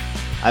out.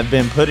 I've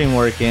been putting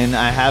work in.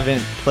 I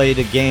haven't played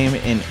a game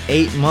in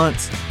 8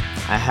 months.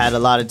 I had a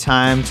lot of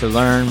time to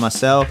learn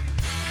myself.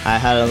 I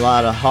had a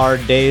lot of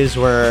hard days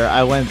where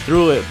I went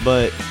through it,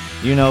 but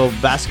you know,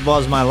 basketball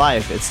is my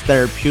life. It's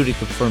therapeutic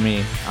for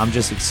me. I'm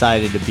just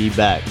excited to be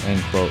back,"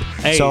 end quote.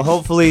 Hey. So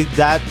hopefully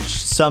that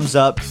sums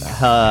up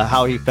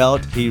how he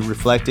felt. He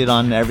reflected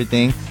on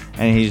everything,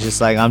 and he's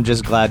just like, "I'm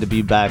just glad to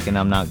be back, and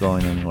I'm not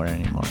going anywhere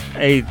anymore."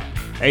 Hey,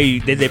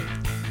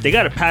 they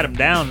got to pat him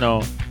down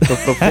though.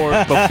 Before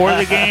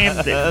the game,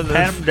 they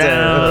pat him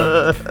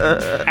down.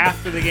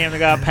 After the game, they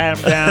got to pat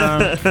him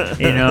down.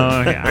 You know,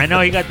 I know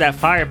he got that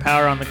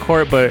firepower on the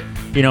court, but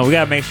you know, we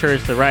got to make sure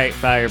it's the right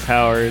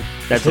firepower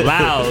that's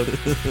allowed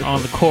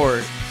on the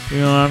court. You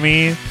know what I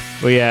mean?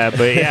 But yeah,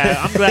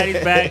 I'm glad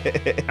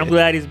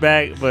he's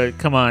back. But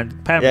come on,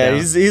 pat him down.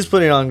 He's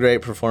putting on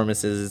great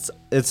performances.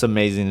 It's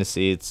amazing to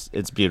see.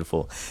 It's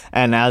beautiful.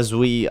 And as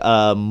we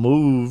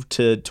move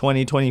to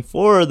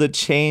 2024, the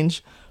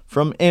change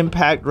from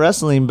Impact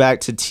Wrestling back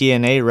to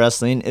TNA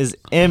Wrestling is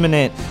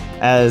imminent,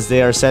 as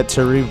they are set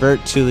to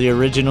revert to the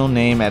original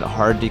name at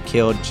Hard to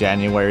Kill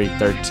January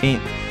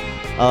 13th.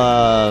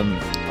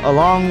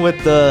 Along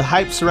with the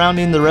hype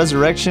surrounding the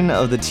resurrection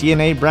of the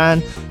TNA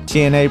brand,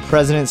 TNA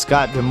President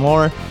Scott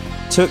D'Amore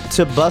took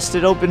to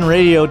Busted Open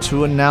Radio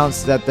to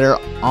announce that they're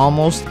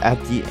almost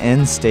at the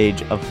end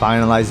stage of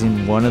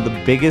finalizing one of the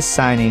biggest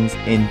signings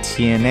in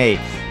TNA,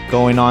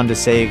 going on to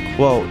say,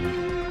 quote,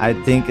 "I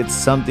think it's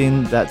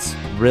something that's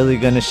really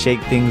going to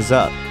shake things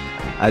up.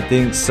 I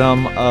think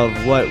some of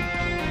what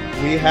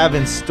we have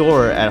in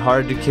store at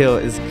Hard to Kill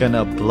is going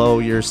to blow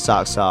your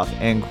socks off,"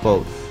 end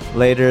quote.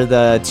 Later,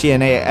 the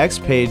TNA X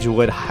page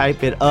would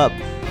hype it up,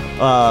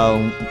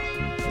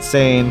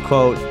 saying,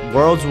 quote,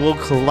 "Worlds will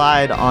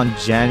collide on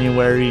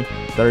January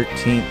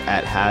 13th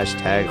at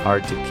hashtag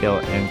Hard to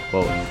Kill," end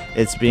quote.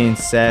 It's being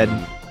said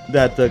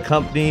that the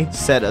company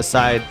set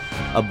aside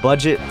a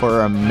budget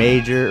for a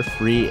major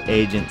free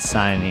agent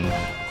signing.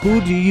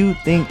 Who do you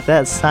think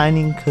that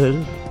signing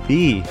could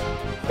be?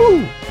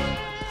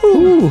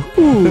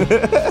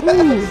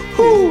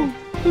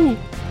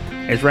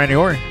 It's Randy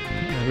Orton.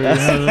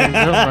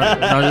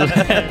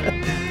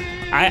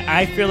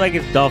 I feel like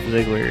it's Dolph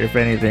Ziggler, if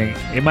anything.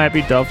 It might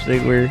be Dolph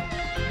Ziggler.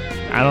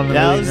 I don't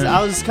know. Yeah,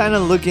 I was kind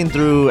of looking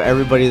through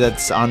everybody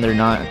that's on their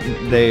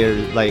they're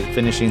like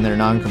finishing their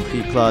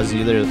non-compete clause.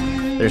 Either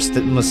there's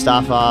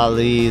Mustafa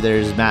Ali,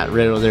 there's Matt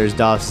Riddle, there's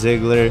Dolph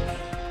Ziggler.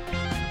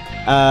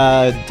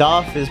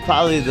 Dolph is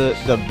probably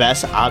the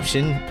best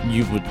option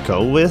you would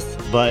go with,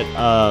 but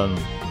I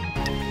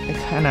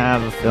kind of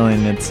have a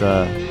feeling it's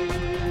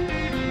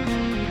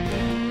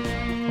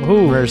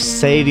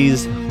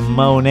Mercedes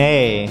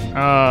Moné.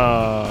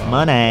 Oh.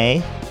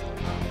 Moné.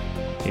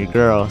 Your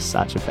girl,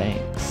 Sasha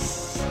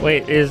Banks.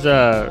 Wait, is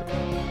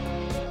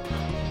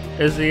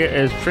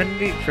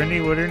Trinity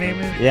what her name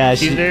is? Yeah,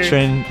 she's there.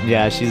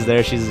 She's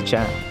there. She's the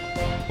champ.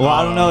 Well,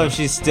 I don't know if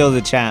she's still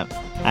the champ.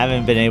 I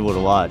haven't been able to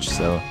watch,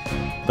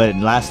 but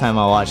last time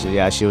I watched it,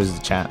 yeah, she was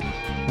the champ.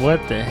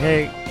 What the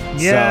heck?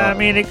 Yeah, so, I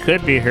mean, it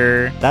could be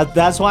her.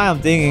 That's why I'm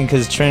thinking,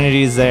 because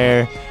Trinity's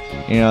there.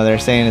 You know, they're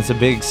saying it's a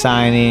big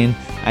signing.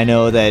 I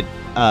know that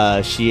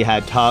she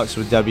had talks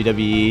with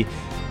WWE,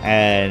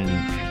 and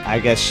I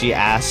guess she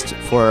asked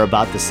for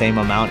about the same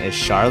amount as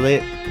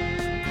Charlotte,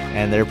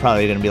 and they're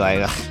probably gonna be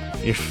like,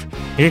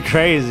 "You're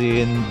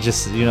crazy," and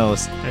just, you know,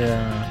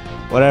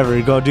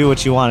 whatever, go do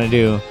what you want to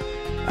do.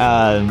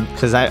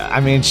 Because I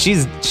mean,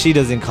 she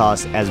doesn't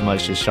cost as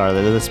much as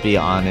Charlotte. Let's be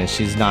honest,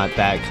 she's not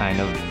that kind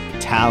of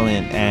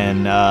talent,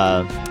 and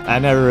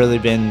I've never really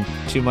been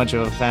too much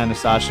of a fan of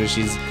Sasha.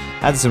 She's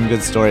had some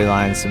good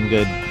storylines, some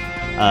good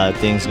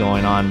things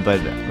going on, but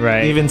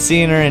even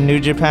seeing her in New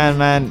Japan,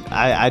 man,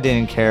 I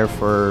didn't care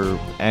for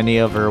any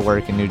of her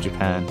work in New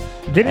Japan.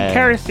 Didn't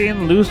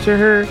Karasine lose to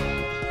her?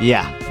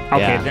 Yeah.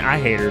 Okay, then I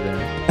hate her then.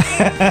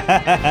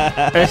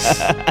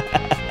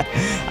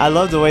 I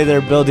love the way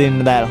they're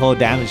building that whole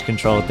damage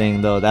control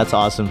thing, though. That's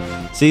awesome.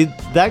 See,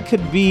 that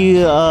could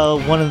be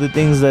one of the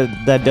things that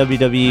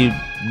WWE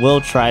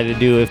will try to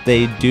do if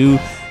they do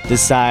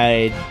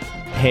decide,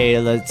 hey,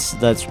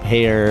 let's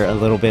pay her a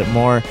little bit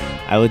more,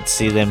 I would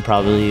see them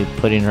probably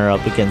putting her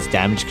up against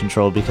Damage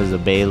Control because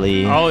of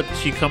Bailey. Oh,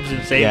 she comes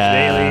and saves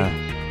Bailey.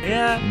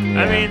 Yeah,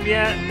 I mean,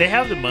 they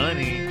have the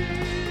money.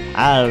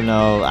 I don't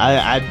know.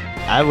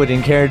 I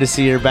wouldn't care to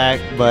see her back,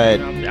 but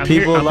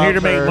people love her. I'm here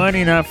to make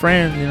money, not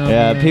friends. You know.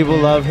 Yeah, people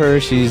love her.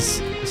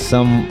 She's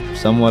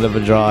somewhat of a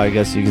draw, I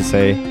guess you could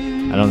say.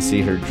 I don't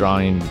see her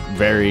drawing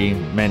very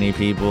many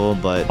people,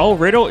 but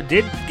Riddle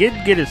did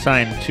get it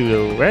signed too,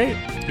 though, right?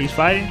 He's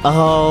fighting.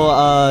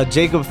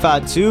 Jacob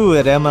fought too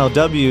at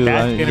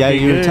MLW.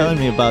 You were telling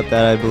me about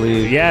that, I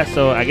believe. Yeah,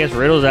 so I guess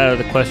Riddle's out of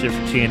the question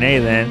for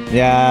TNA then.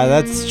 Yeah,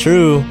 that's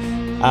true.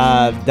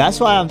 That's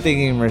why I'm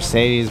thinking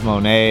Mercedes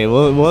Moné.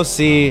 We'll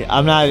see.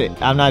 I'm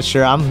not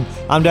sure.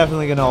 I'm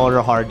definitely gonna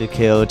order Hard to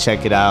Kill.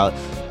 Check it out.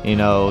 You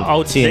know,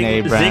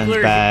 TNA brand's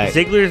back.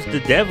 Ziggler's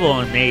the devil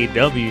on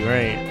AEW,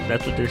 right?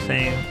 That's what they're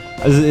saying.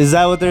 Is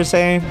that what they're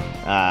saying?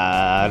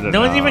 I don't know.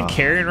 No one's even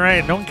caring,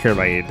 right? No one cares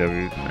about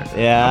AEW.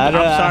 Yeah, I'm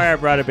sorry I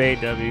brought up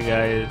AEW,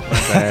 guys.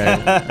 My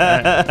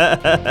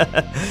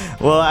bad.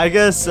 Well, I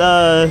guess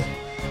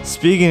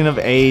speaking of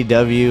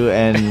AEW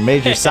and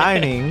major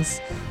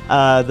signings,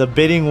 the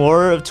bidding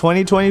war of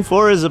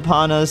 2024 is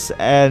upon us,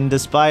 and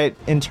despite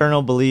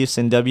internal beliefs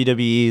in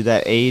WWE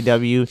that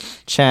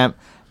AEW champ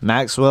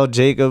Maxwell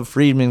Jacob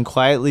Friedman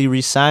quietly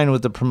re-signed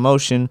with the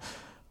promotion,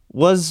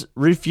 was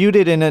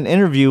refuted in an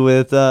interview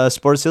with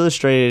Sports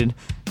Illustrated,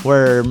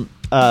 where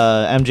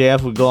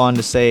MJF would go on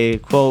to say,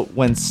 quote,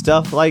 "When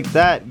stuff like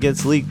that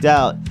gets leaked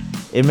out,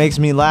 it makes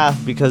me laugh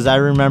because I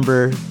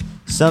remember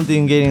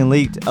something getting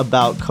leaked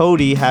about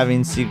Cody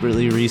having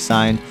secretly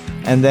re-signed,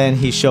 and then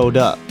he showed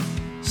up.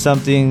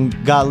 Something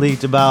got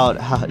leaked about,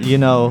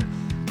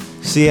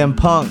 CM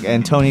Punk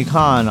and Tony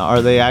Khan.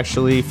 Are they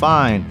actually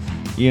fine?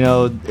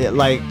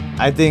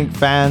 I think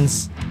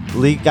fans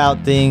leak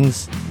out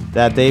things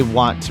that they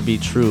want to be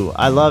true.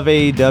 I love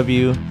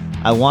AEW.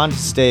 I want to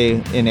stay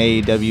in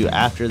AEW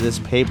after this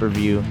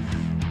pay-per-view.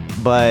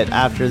 But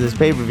after this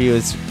pay-per-view,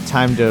 it's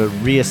time to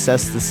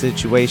reassess the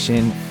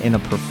situation in a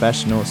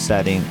professional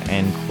setting,"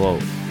 end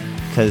quote.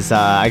 Because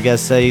I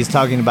guess he's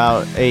talking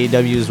about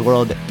AEW's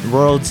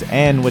World's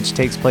End, which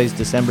takes place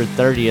December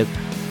 30th,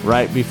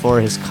 right before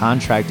his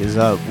contract is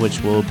up,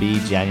 which will be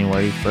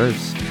January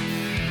 1st.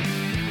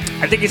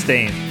 I think he's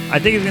staying. I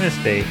think he's going to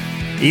stay.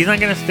 He's not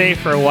going to stay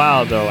for a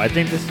while, though. I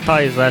think this is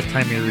probably his last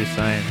time he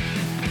resigns.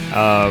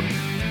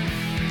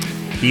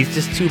 He's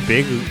just too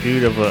big,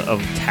 dude,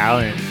 of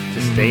talent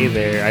to stay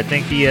there. I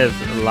think he has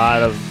a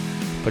lot of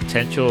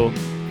potential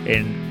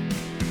in,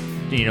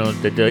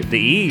 the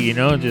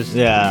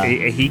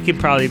E, he could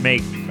probably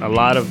make a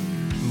lot of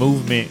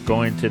movement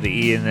going to the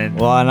E, and then...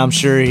 Well, and I'm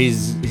sure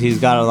he's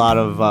got a lot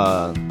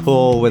of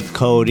pull with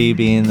Cody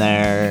being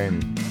there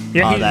and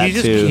all that,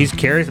 too. He's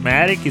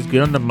charismatic. He's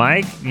good on the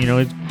mic.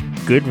 He's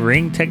good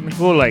ring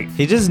technical.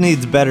 He just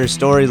needs better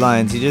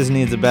storylines. He just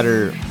needs a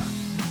better...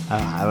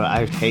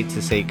 I hate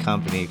to say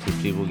company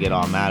because people get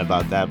all mad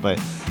about that, but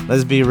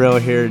let's be real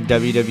here.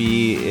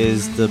 WWE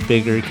is the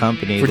bigger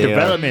company. For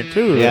development,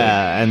 too.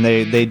 Yeah, and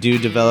they do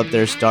develop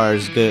their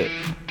stars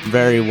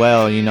very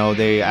well.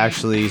 They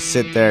actually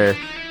sit there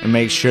and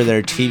make sure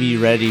they're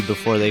TV ready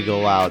before they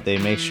go out. They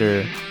make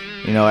sure,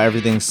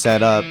 everything's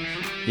set up.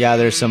 Yeah,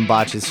 there's some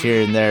botches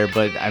here and there,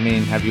 but, I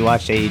mean, have you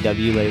watched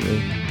AEW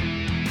lately?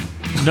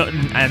 No,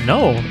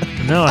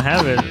 I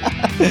haven't.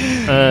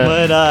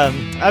 But,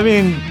 I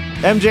mean...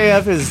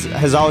 MJF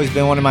has always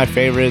been one of my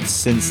favorites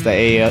since the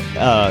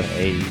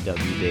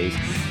AEW days,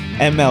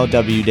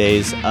 MLW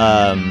days.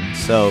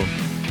 So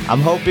I'm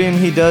hoping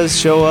he does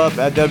show up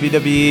at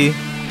WWE.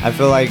 I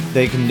feel like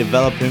they can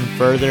develop him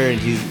further, and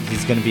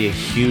he's going to be a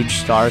huge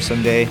star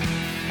someday.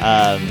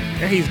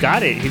 Yeah, he's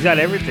got it. He's got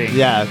everything.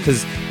 Yeah,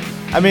 because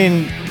I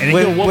mean, and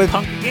with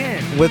Punk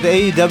again. With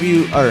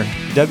AEW or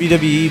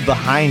WWE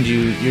behind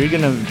you, you're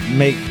going to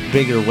make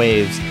bigger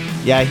waves.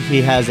 Yeah,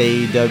 he has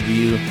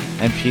AEW,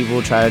 and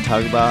people try to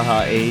talk about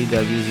how AEW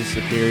is a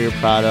superior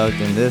product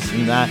and this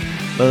and that.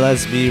 But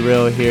let's be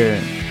real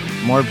here.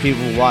 More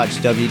people watch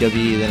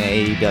WWE than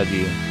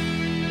AEW.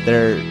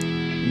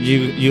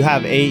 You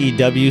have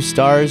AEW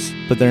stars,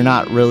 but they're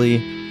not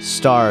really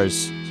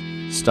stars,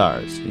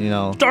 Star.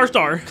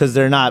 Because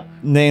they're not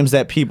names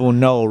that people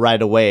know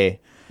right away.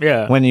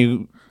 Yeah. When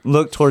you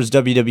look towards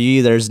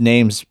WWE, there's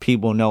names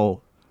people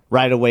know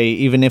right away,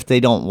 even if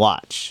they don't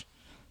watch.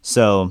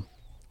 So...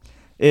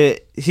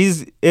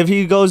 if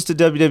he goes to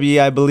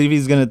WWE, I believe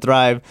he's gonna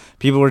thrive.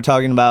 People were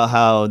talking about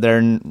how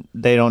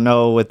they don't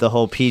know with the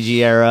whole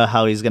PG era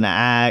how he's gonna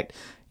act.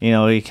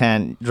 He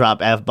can't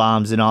drop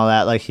F-bombs and all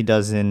that like he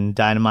does in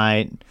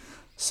Dynamite.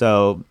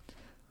 So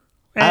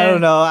I don't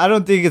know. I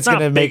don't think it's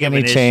gonna make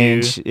any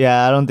change.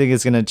 Yeah, I don't think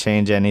it's gonna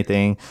change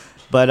anything.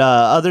 But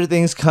other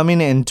things coming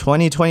in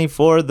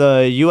 2024: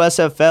 the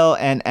USFL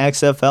and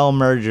XFL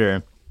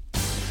merger.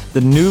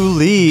 The new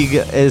league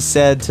is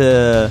said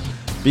to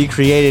be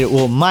created,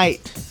 might,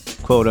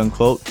 quote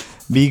unquote,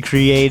 be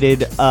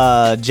created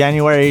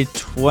January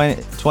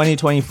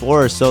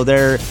 2024. So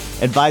they're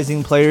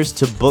advising players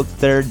to book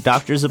their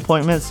doctor's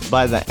appointments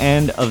by the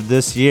end of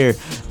this year.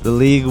 The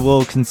league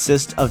will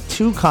consist of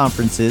 2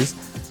 conferences,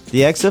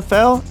 the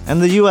XFL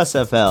and the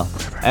USFL.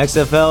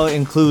 XFL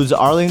includes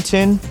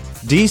Arlington,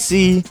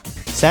 DC,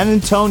 San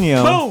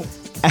Antonio,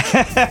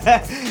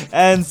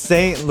 and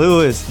St.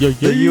 Louis. The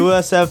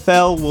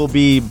USFL will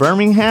be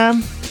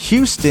Birmingham,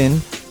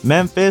 Houston,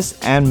 Memphis,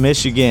 and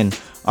Michigan.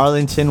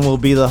 Arlington will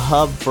be the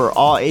hub for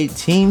all 8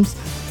 teams,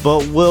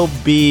 but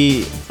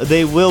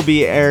they will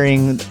be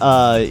airing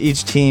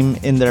each team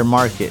in their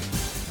market.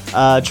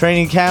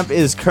 Training camp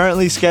is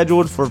currently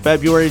scheduled for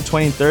February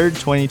 23rd,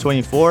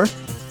 2024.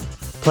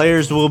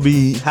 Players will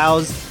be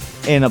housed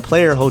in a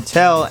player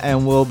hotel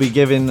and will be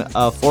given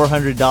a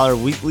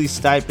 $400 weekly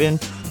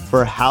stipend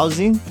for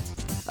housing.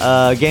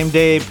 Game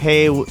day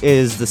pay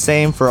is the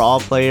same for all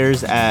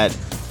players at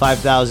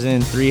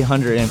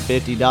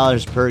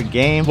 $5,350 per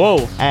game.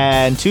 Whoa.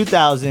 And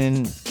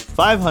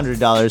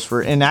 $2,500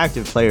 for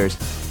inactive players.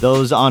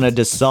 Those on a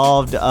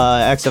dissolved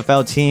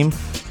XFL team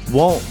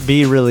won't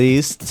be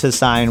released to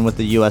sign with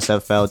the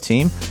USFL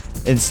team.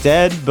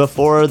 Instead,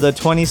 before the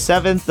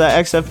 27th, the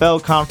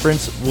XFL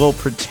conference will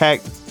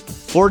protect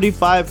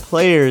 45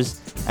 players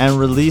and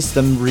release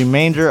the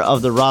remainder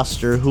of the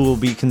roster who will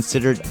be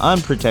considered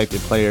unprotected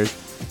players.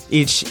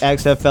 Each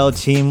XFL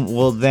team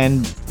will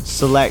then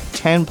select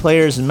 10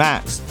 players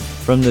max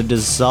from the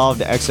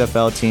dissolved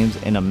XFL teams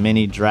in a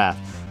mini draft.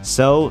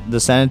 So the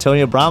San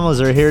Antonio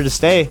Brahmas are here to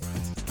stay.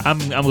 I'm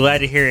glad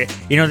to hear it.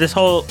 This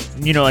whole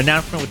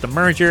announcement with the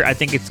merger, I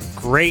think it's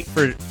great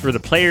for the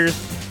players.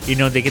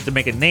 They get to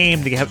make a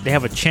name. They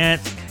have a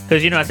chance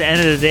because at the end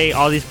of the day,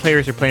 all these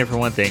players are playing for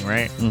one thing,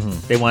 right?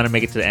 Mm-hmm. They want to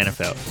make it to the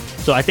NFL.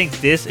 So I think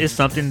this is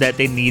something that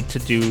they need to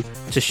do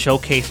to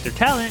showcase their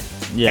talent.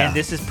 Yeah, and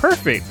this is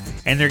perfect.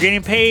 And they're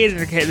getting paid, and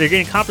they're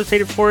getting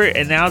compensated for it,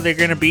 and now they're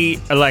going to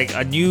be like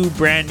a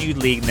brand new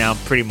league now,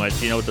 pretty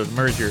much, with the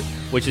merger,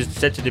 which is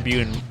set to debut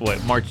in,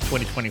 March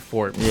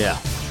 2024. Yeah.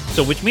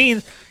 So which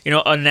means,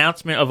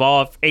 announcement of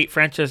all 8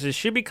 franchises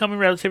should be coming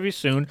relatively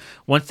soon.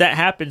 Once that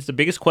happens, the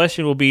biggest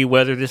question will be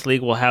whether this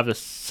league will have the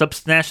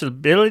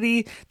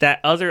substantiality that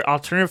other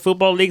alternative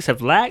football leagues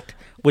have lacked,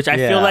 which I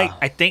feel like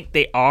I think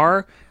they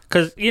are,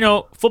 because,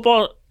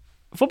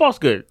 football's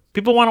good.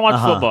 People want to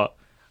watch football.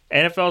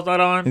 NFL's not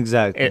on.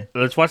 Exactly.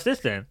 Let's watch this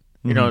then.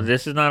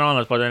 This is not on.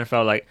 Let's watch the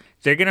NFL. Like,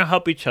 they're gonna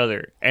help each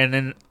other. And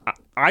then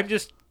I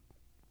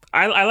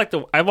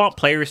want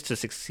players to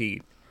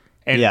succeed.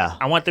 And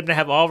I want them to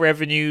have all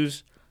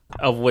revenues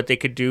of what they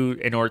could do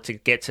in order to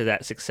get to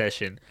that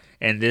succession.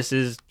 And this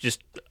is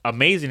just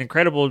amazing,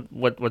 incredible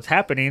what's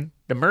happening,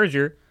 the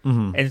merger.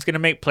 Mm-hmm. And it's gonna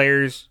make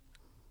players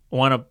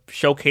want to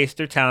showcase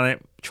their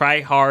talent,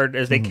 try hard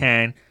as they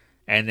can,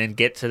 and then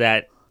get to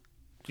that.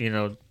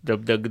 The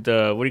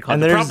what do you call it?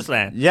 The promised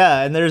land.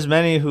 Yeah, and there's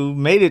many who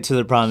made it to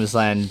the promised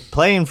land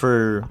playing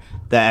for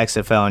the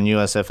XFL and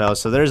USFL.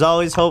 So there's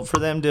always hope for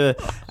them to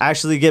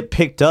actually get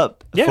picked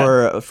up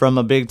from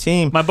a big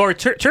team. My boy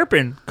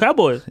Turpin,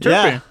 Cowboys. Turpin.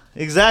 Yeah,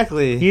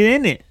 exactly. He's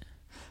in it.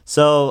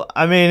 So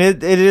I mean,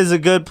 it is a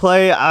good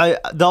play.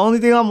 The only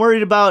thing I'm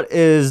worried about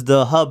is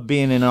the hub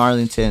being in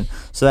Arlington.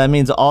 So that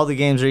means all the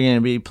games are going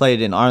to be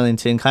played in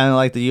Arlington, kind of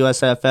like the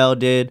USFL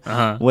did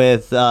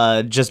with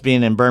just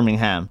being in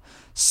Birmingham.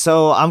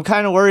 So I'm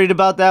kind of worried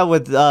about that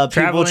with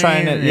people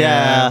trying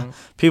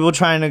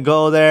to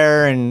go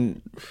there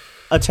and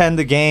attend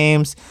the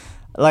games.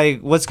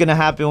 Like, what's going to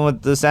happen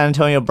with the San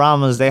Antonio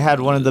Brahmas? They had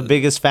one of the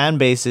biggest fan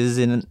bases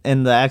in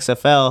the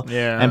XFL,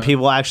 and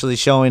people actually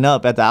showing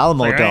up at the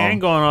Alamo Dome. I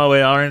ain't going all the way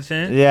to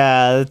Arlington.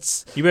 Yeah,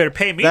 you better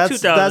pay me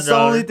 $2,000. That's the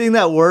only thing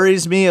that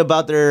worries me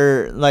about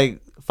their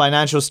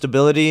financial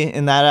stability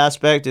in that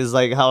aspect is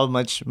how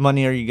much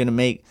money are you going to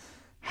make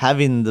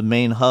having the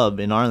main hub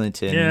in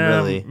Arlington.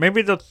 Really.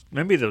 Maybe they'll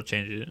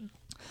change it.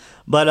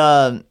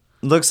 But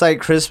looks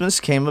like Christmas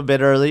came a bit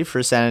early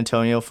for San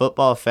Antonio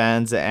football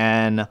fans,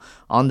 and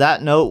on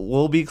that note,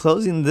 we'll be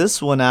closing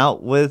this one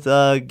out with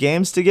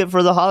games to get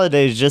for the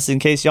holidays, just in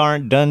case you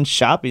aren't done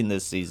shopping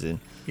this season.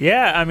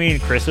 Yeah, I mean,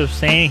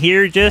 Christmas ain't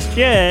here just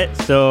yet,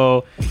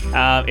 so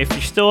if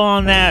you're still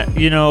on that,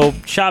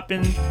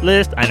 shopping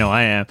list, I know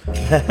I am,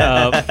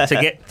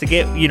 to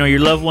get your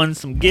loved ones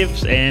some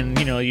gifts, and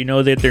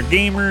that they're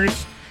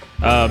gamers.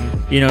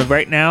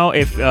 Right now,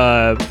 if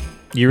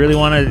you really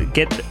want to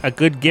get a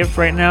good gift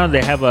right now,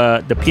 they have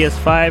the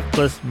PS5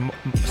 plus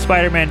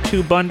Spider-Man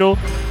 2 bundle,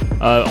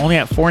 only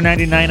at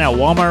 $4.99 at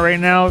Walmart right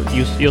now.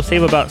 You'll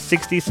save about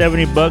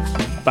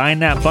 $60-$70 buying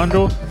that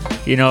bundle.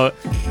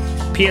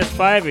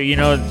 PS5,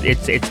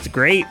 it's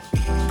great.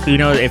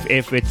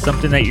 If it's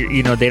something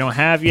that they don't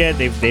have yet,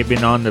 they've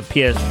been on the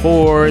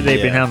PS4,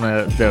 they've been on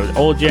the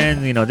old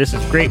gen. This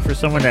is great for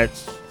someone that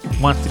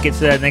wants to get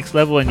to that next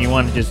level, and you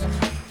want to just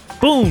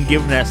boom,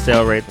 give them that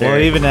sale right there.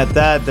 Well, even at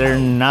that, they're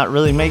not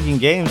really making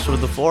games for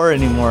the 4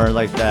 anymore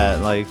like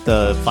that. Like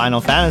the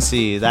Final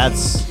Fantasy,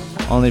 that's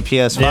only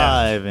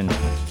PS5, and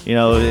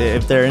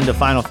if they're into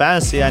Final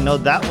Fantasy, I know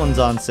that one's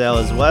on sale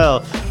as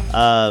well.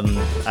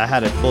 I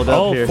had it pulled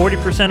up here.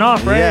 40%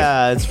 off, right?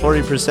 Yeah, it's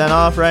 40%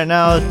 off right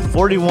now.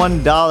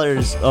 $41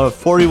 or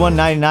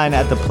 $41.99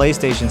 at the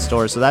PlayStation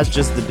Store. So that's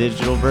just the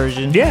digital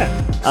version.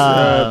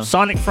 Yeah.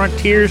 Sonic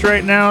Frontiers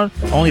right now,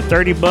 only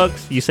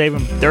 $30. You save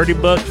them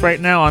 $30 right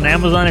now on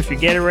Amazon if you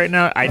get it right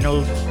now. I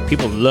know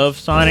people love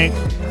Sonic,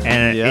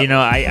 and Yep. you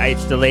know,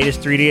 it's the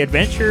latest 3D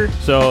adventure.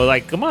 So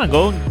like, come on,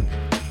 go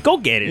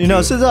get it. You know,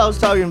 dude. since I was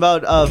talking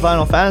about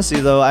Final Fantasy,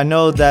 though, I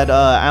know that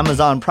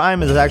Amazon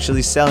Prime is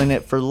actually selling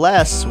it for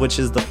less, which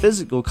is the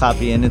physical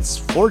copy, and it's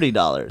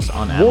 $40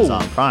 on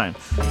Amazon Prime.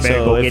 Better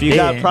So go if get you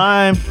got that.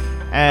 Prime,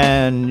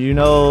 and you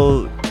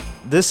know,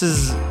 this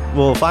is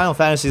Final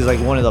Fantasy is like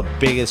one of the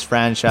biggest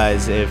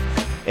franchise. If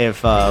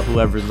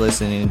whoever's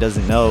listening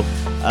doesn't know,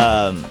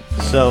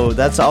 so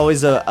that's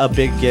always a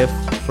big gift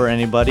for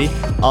anybody.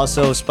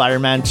 Also,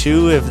 Spider-Man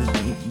 2, if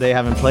they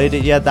haven't played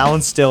it yet, that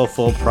one's still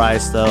full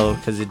price though,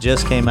 because it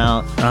just came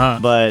out.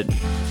 But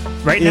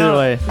Right either now,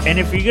 way. and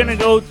if you're gonna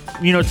go,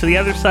 you know, to the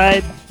other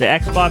side, the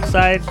Xbox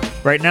side,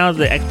 right now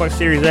the Xbox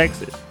Series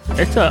X,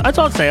 it's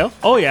on sale.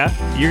 Oh yeah,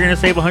 you're gonna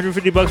save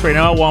 $150 right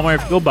now at Walmart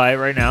if you go buy it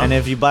right now. And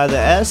if you buy the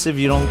S, if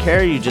you don't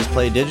care, you just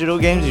play digital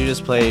games, you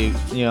just play,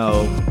 you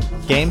know,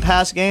 Game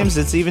Pass games,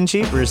 it's even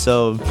cheaper.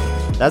 So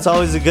that's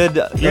always a good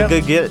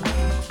get.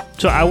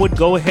 So I would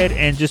go ahead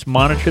and just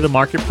monitor the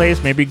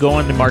marketplace. Maybe go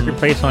on the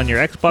marketplace on your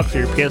Xbox or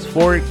your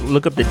PS4.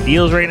 Look up the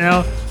deals right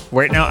now.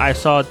 Right now, I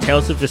saw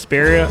Tales of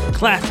Vesperia,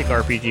 classic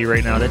RPG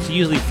right now. That's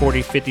usually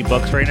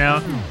 $40-50 right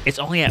now. It's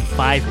only at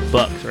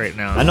 $5 right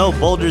now. I know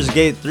Baldur's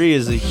Gate 3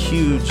 is a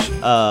huge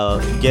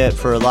get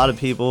for a lot of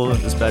people,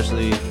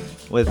 especially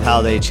with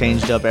how they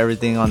changed up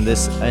everything in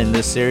this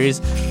series.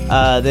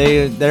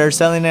 They're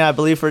selling it, I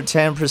believe, for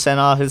 10%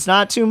 off. It's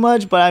not too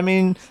much, but I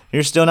mean,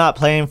 you're still not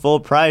paying full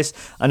price.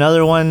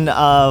 Another one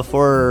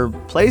for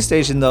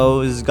PlayStation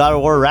though is God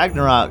of War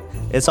Ragnarok.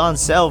 It's on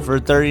sale for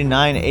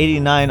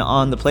 $39.89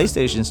 on the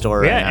PlayStation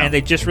Store right now. Yeah, and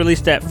they just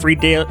released that free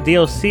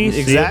DLC. So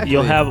Exactly.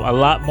 you'll have a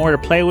lot more to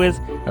play with,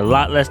 a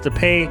lot less to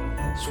pay.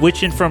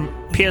 Switching from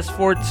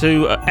PS4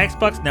 to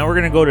Xbox, now we're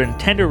going to go to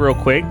Nintendo real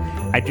quick.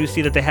 I do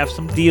see that they have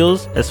some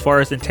deals as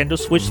far as Nintendo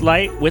Switch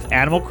Lite with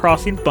Animal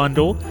Crossing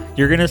bundle.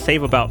 You're going to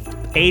save about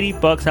 $80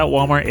 at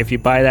Walmart if you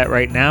buy that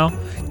right now.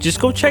 Just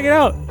go check it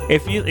out.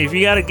 If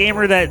you got a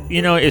gamer that,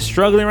 you know, is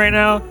struggling right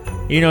now,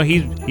 you know,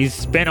 he's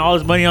spent all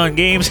his money on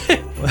games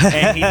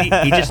and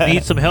he just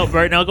needs some help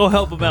right now. Go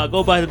help him out.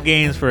 Go buy them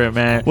games for him,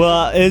 man.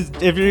 Well, if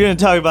you're going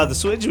to talk about the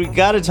Switch, we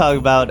got to talk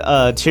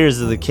about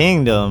Tears of the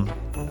Kingdom.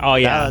 Oh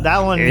yeah, That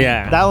one.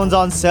 Yeah, That one's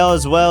on sale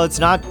as well. It's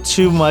not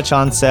too much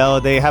on sale.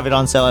 They have it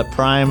on sale at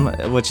Prime,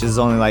 which is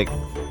only like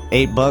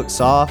 $8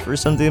 off or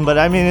something. But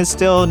I mean, it's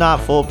still not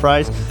full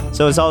price.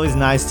 So it's always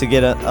nice to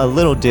get a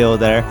little deal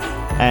there.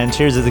 And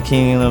Tears of the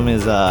Kingdom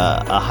is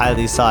a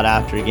highly sought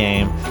after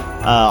game.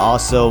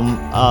 Also,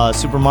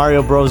 Super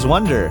Mario Bros.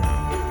 Wonder,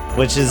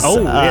 which is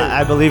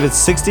I believe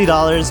it's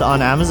 $60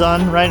 on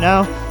Amazon right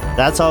now.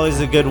 That's always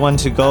a good one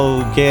to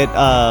go get.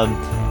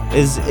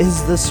 Is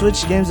the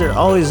Switch games, they're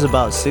always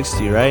about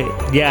 60, right?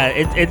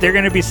 Yeah, they're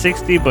gonna be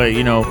 60, but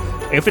you know,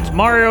 if it's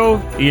Mario,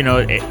 you know,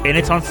 and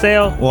it's on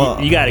sale,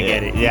 you gotta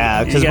get it.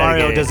 Yeah, because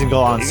Mario doesn't go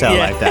on sale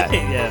like that.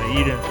 Yeah,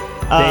 you don't.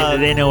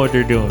 They know what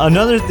they're doing.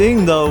 Another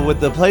thing though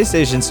with the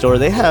PlayStation Store,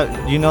 they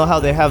have, you know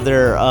how they have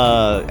their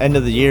end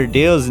of the year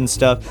deals and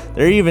stuff.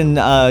 They're even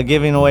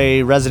giving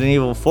away Resident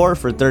Evil 4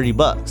 for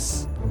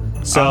 $30.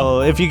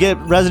 So if you get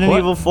Resident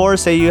Evil 4,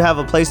 say you have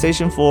a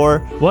PlayStation 4,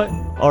 what?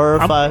 Or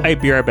 5. I'll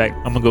be right back.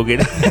 I'm gonna go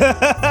get it.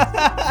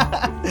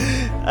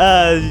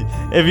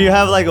 If you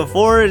have like a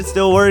 4, it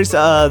still works.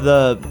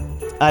 I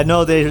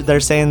know they're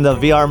saying the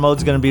VR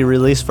mode's gonna be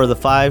released for the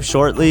 5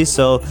 shortly,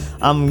 so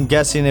I'm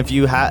guessing if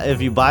you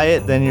buy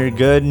it, then you're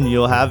good and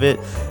you'll have it.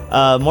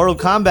 Mortal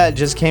Kombat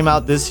just came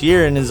out this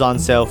year and is on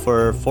sale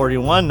for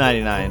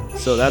 $41.99,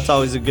 so that's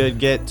always a good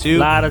get too. A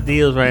lot of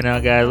deals right now,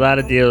 guys. A lot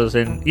of deals,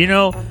 and you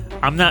know,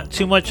 I'm not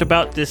too much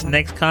about this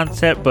next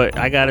concept, but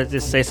I gotta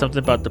just say something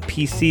about the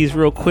PCs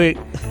real quick.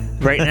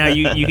 Right now,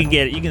 you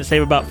can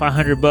save about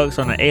 $500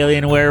 on an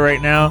Alienware right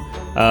now.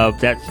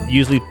 That's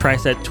usually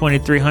priced at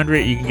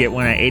 $2,300. You can get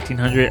one at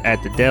 $1,800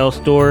 at the Dell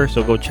store.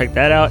 So go check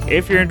that out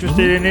if you're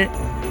interested in it.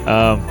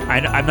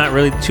 I'm not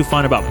really too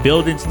fond about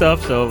building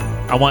stuff, so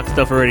I want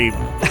stuff already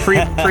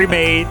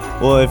pre-made.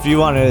 Well, if you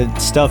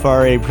wanted stuff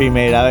already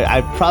pre-made,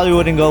 I probably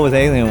wouldn't go with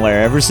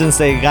Alienware. Ever since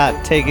they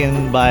got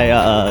taken by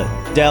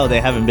Dell,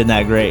 they haven't been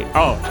that great.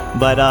 Oh.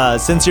 But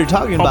since you're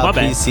talking about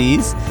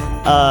PCs,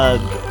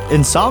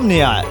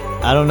 Insomniac,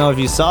 I don't know if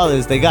you saw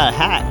this, they got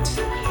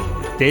hacked.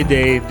 They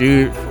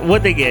dude,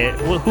 what'd they get?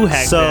 Who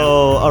hacked them?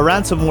 So a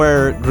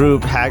ransomware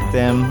group hacked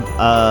them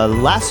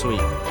last week,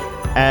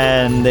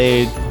 and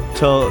they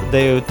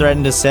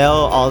threatened to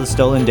sell all the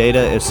stolen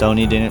data if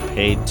Sony didn't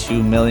pay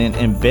 $2 million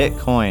in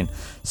Bitcoin.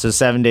 So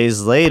 7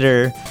 days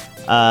later,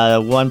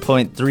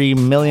 1.3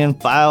 million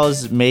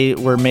files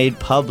were made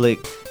public,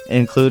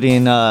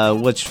 including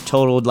which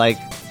totaled like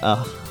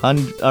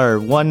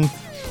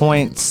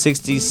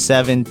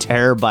 1.67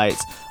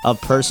 terabytes of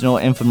personal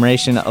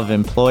information of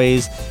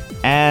employees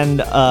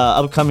and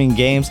upcoming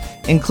games,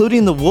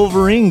 including the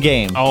Wolverine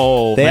game.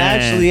 Oh, they man.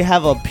 actually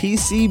have a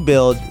PC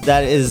build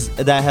that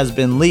has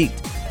been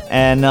leaked,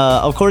 and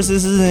of course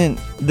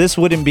this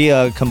wouldn't be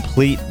a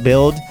complete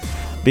build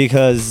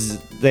because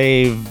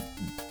they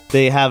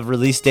have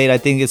release date. I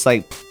think it's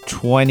like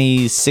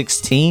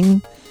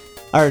 2016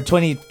 or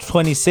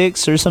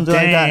 2026 or something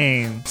like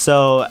that.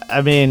 So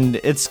I mean,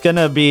 it's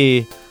gonna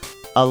be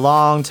a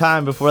long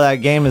time before that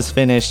game is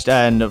finished,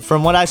 and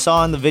from what I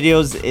saw in the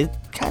videos, it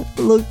kind of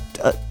looked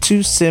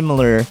too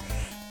similar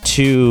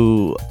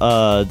to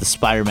the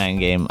Spider-Man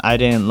game. I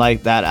didn't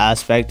like that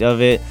aspect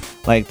of it,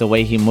 like the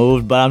way he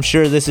moved, but I'm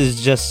sure this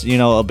is just,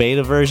 a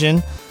beta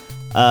version.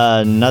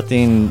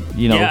 Nothing,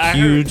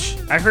 huge.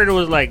 I heard it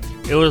was like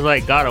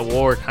God of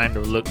War kind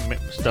of look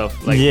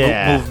stuff, like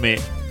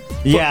movement.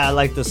 Yeah,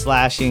 like the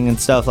slashing and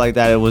stuff like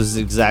that. It was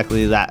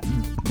exactly that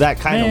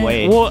kind of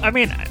way. Well, I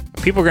mean,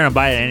 people are gonna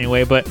buy it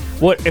anyway. But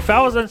what if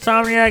I was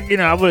Insomniac?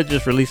 I would have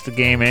just released the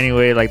game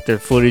anyway, like the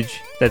footage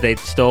that they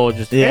stole.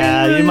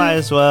 You might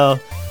as well.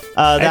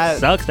 That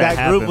sucks.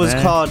 That group was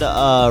called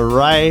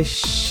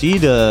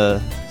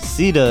Raishida.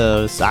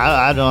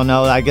 I don't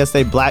know. I guess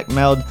they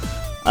blackmailed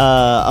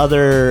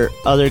other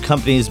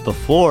companies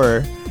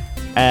before,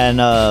 and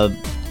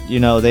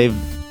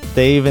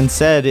they even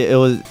said it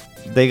was.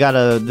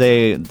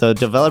 The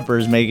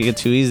developers making it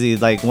too easy.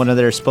 Like one of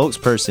their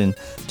spokesperson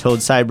told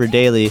Cyber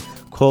Daily,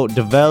 quote,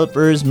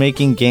 "Developers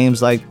making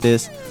games like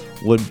this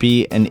would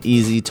be an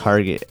easy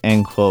target,"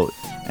 end quote.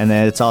 And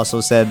then it's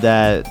also said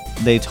that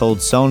they told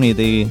Sony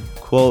they,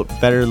 quote,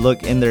 "better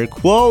look in their,"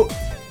 quote,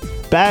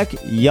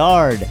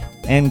 "backyard,"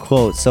 end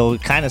quote. So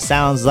it kind of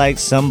sounds like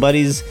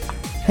somebody's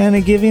kind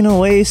of giving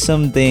away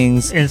some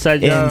things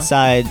inside.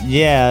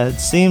 Yeah,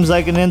 it seems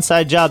like an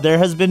inside job. There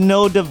has been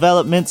no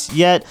developments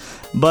yet,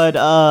 but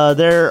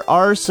there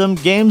are some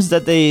games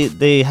that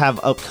they have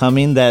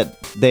upcoming that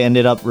they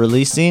ended up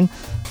releasing.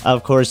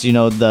 Of course,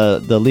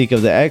 the leak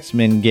of the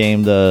X-Men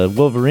game, the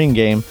Wolverine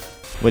game,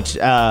 which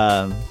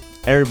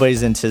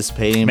everybody's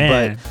anticipating.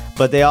 Man.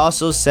 But they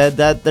also said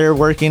that they're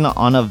working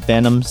on a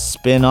Venom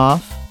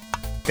spin-off.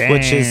 Dang.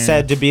 Which is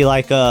said to be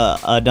like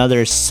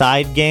another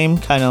side game,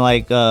 kind of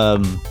like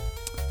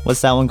what's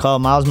that one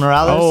called, Miles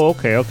Morales? Oh,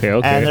 okay.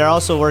 And they're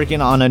also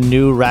working on a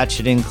new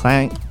Ratchet and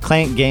Clank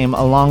game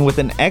along with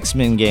an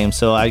X-Men game.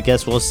 So I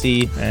guess we'll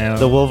see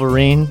the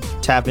Wolverine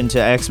tap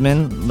into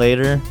X-Men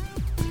later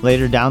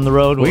down the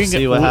road. We'll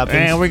see what happens.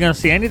 And we're gonna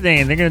see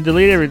anything. They're gonna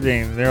delete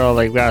everything. They're all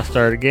like, "Gotta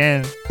start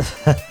again."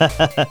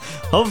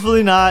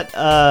 Hopefully not.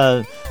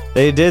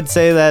 They did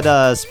say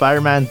that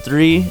Spider-Man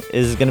 3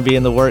 is going to be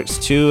in the works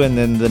too, and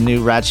then the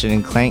new Ratchet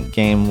and Clank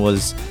game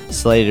was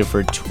slated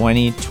for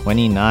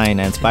 2029,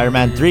 and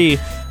Spider-Man 3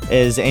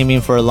 is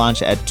aiming for a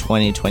launch at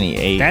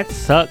 2028. That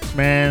sucks,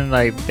 man.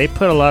 Like, they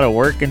put a lot of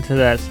work into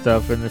that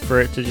stuff, and for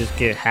it to just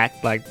get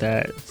hacked like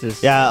that, it's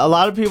just... Yeah, a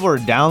lot of people are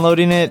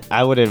downloading it.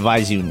 I would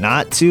advise you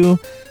not to.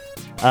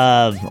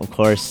 Of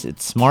course,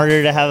 it's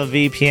smarter to have a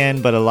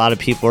VPN, but a lot of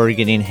people are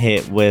getting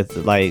hit with,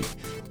 like,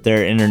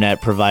 their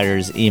internet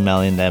providers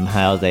emailing them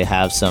how they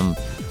have some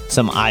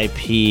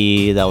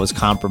IP that was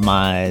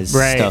compromised,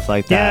 right. Stuff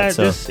like that.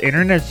 Yeah, this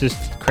internet's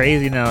just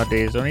crazy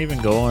nowadays. Don't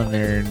even go on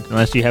there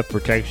unless you have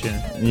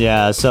protection.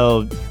 Yeah,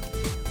 so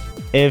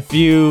if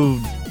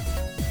you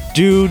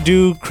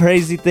do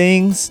crazy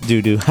things,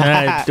 we do.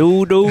 If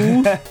you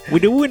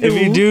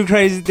do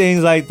crazy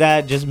things like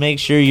that, just make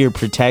sure you're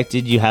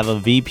protected. You have a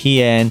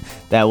VPN.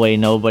 That way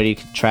nobody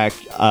can track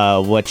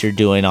what you're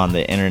doing on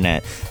the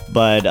internet.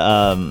 But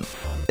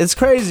it's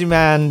crazy,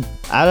 man.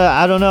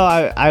 I don't know.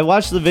 I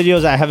watched the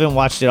videos. I haven't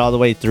watched it all the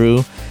way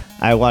through.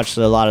 I watched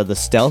a lot of the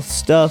stealth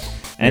stuff,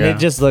 and it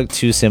just looked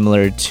too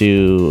similar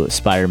to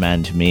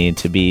Spider-Man to me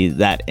to be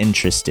that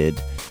interested.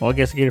 Well, I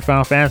guess get your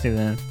Final Fantasy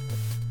then.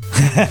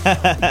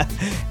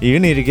 You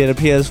need to get a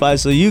PS5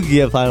 so you can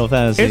get Final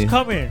Fantasy. It's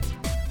coming.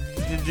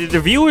 The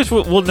viewers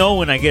will know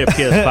when I get a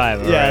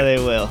PS5. Yeah, right? They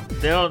will.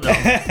 They'll know.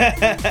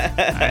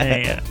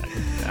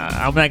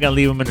 I'm not gonna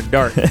leave them in the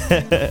dark.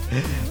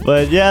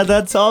 But yeah,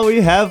 that's all we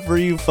have for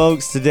you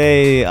folks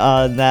today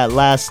on that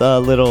last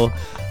little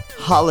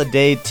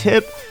holiday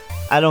tip.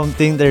 I don't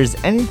think there's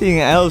anything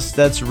else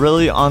that's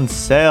really on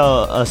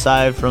sale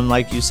aside from,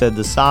 like you said,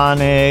 the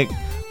Sonic,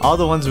 all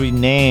the ones we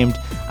named.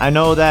 I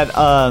know that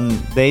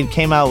they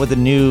came out with a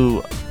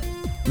new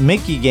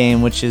Mickey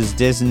game, which is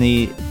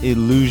Disney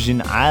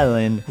Illusion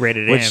Island,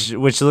 rated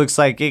M, which looks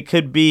like it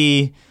could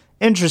be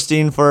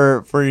interesting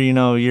for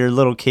your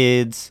little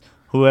kids.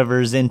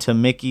 Whoever's into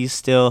Mickey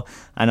still.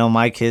 I know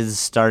my kids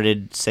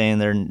started saying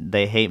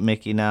they hate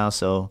Mickey now,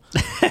 so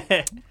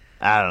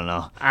I don't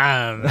know.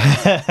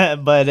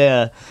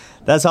 But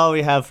that's all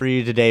we have for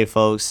you today,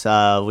 folks.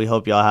 We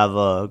hope y'all have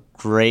a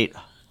great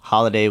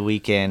holiday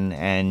weekend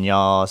and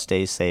y'all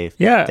stay safe.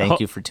 Yeah. Thank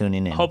you for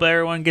tuning in. Hope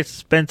everyone gets to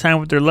spend time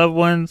with their loved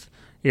ones.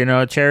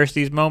 Cherish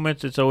these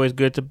moments. It's always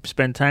good to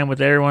spend time with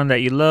everyone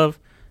that you love.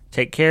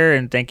 Take care,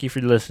 and thank you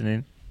for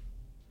listening.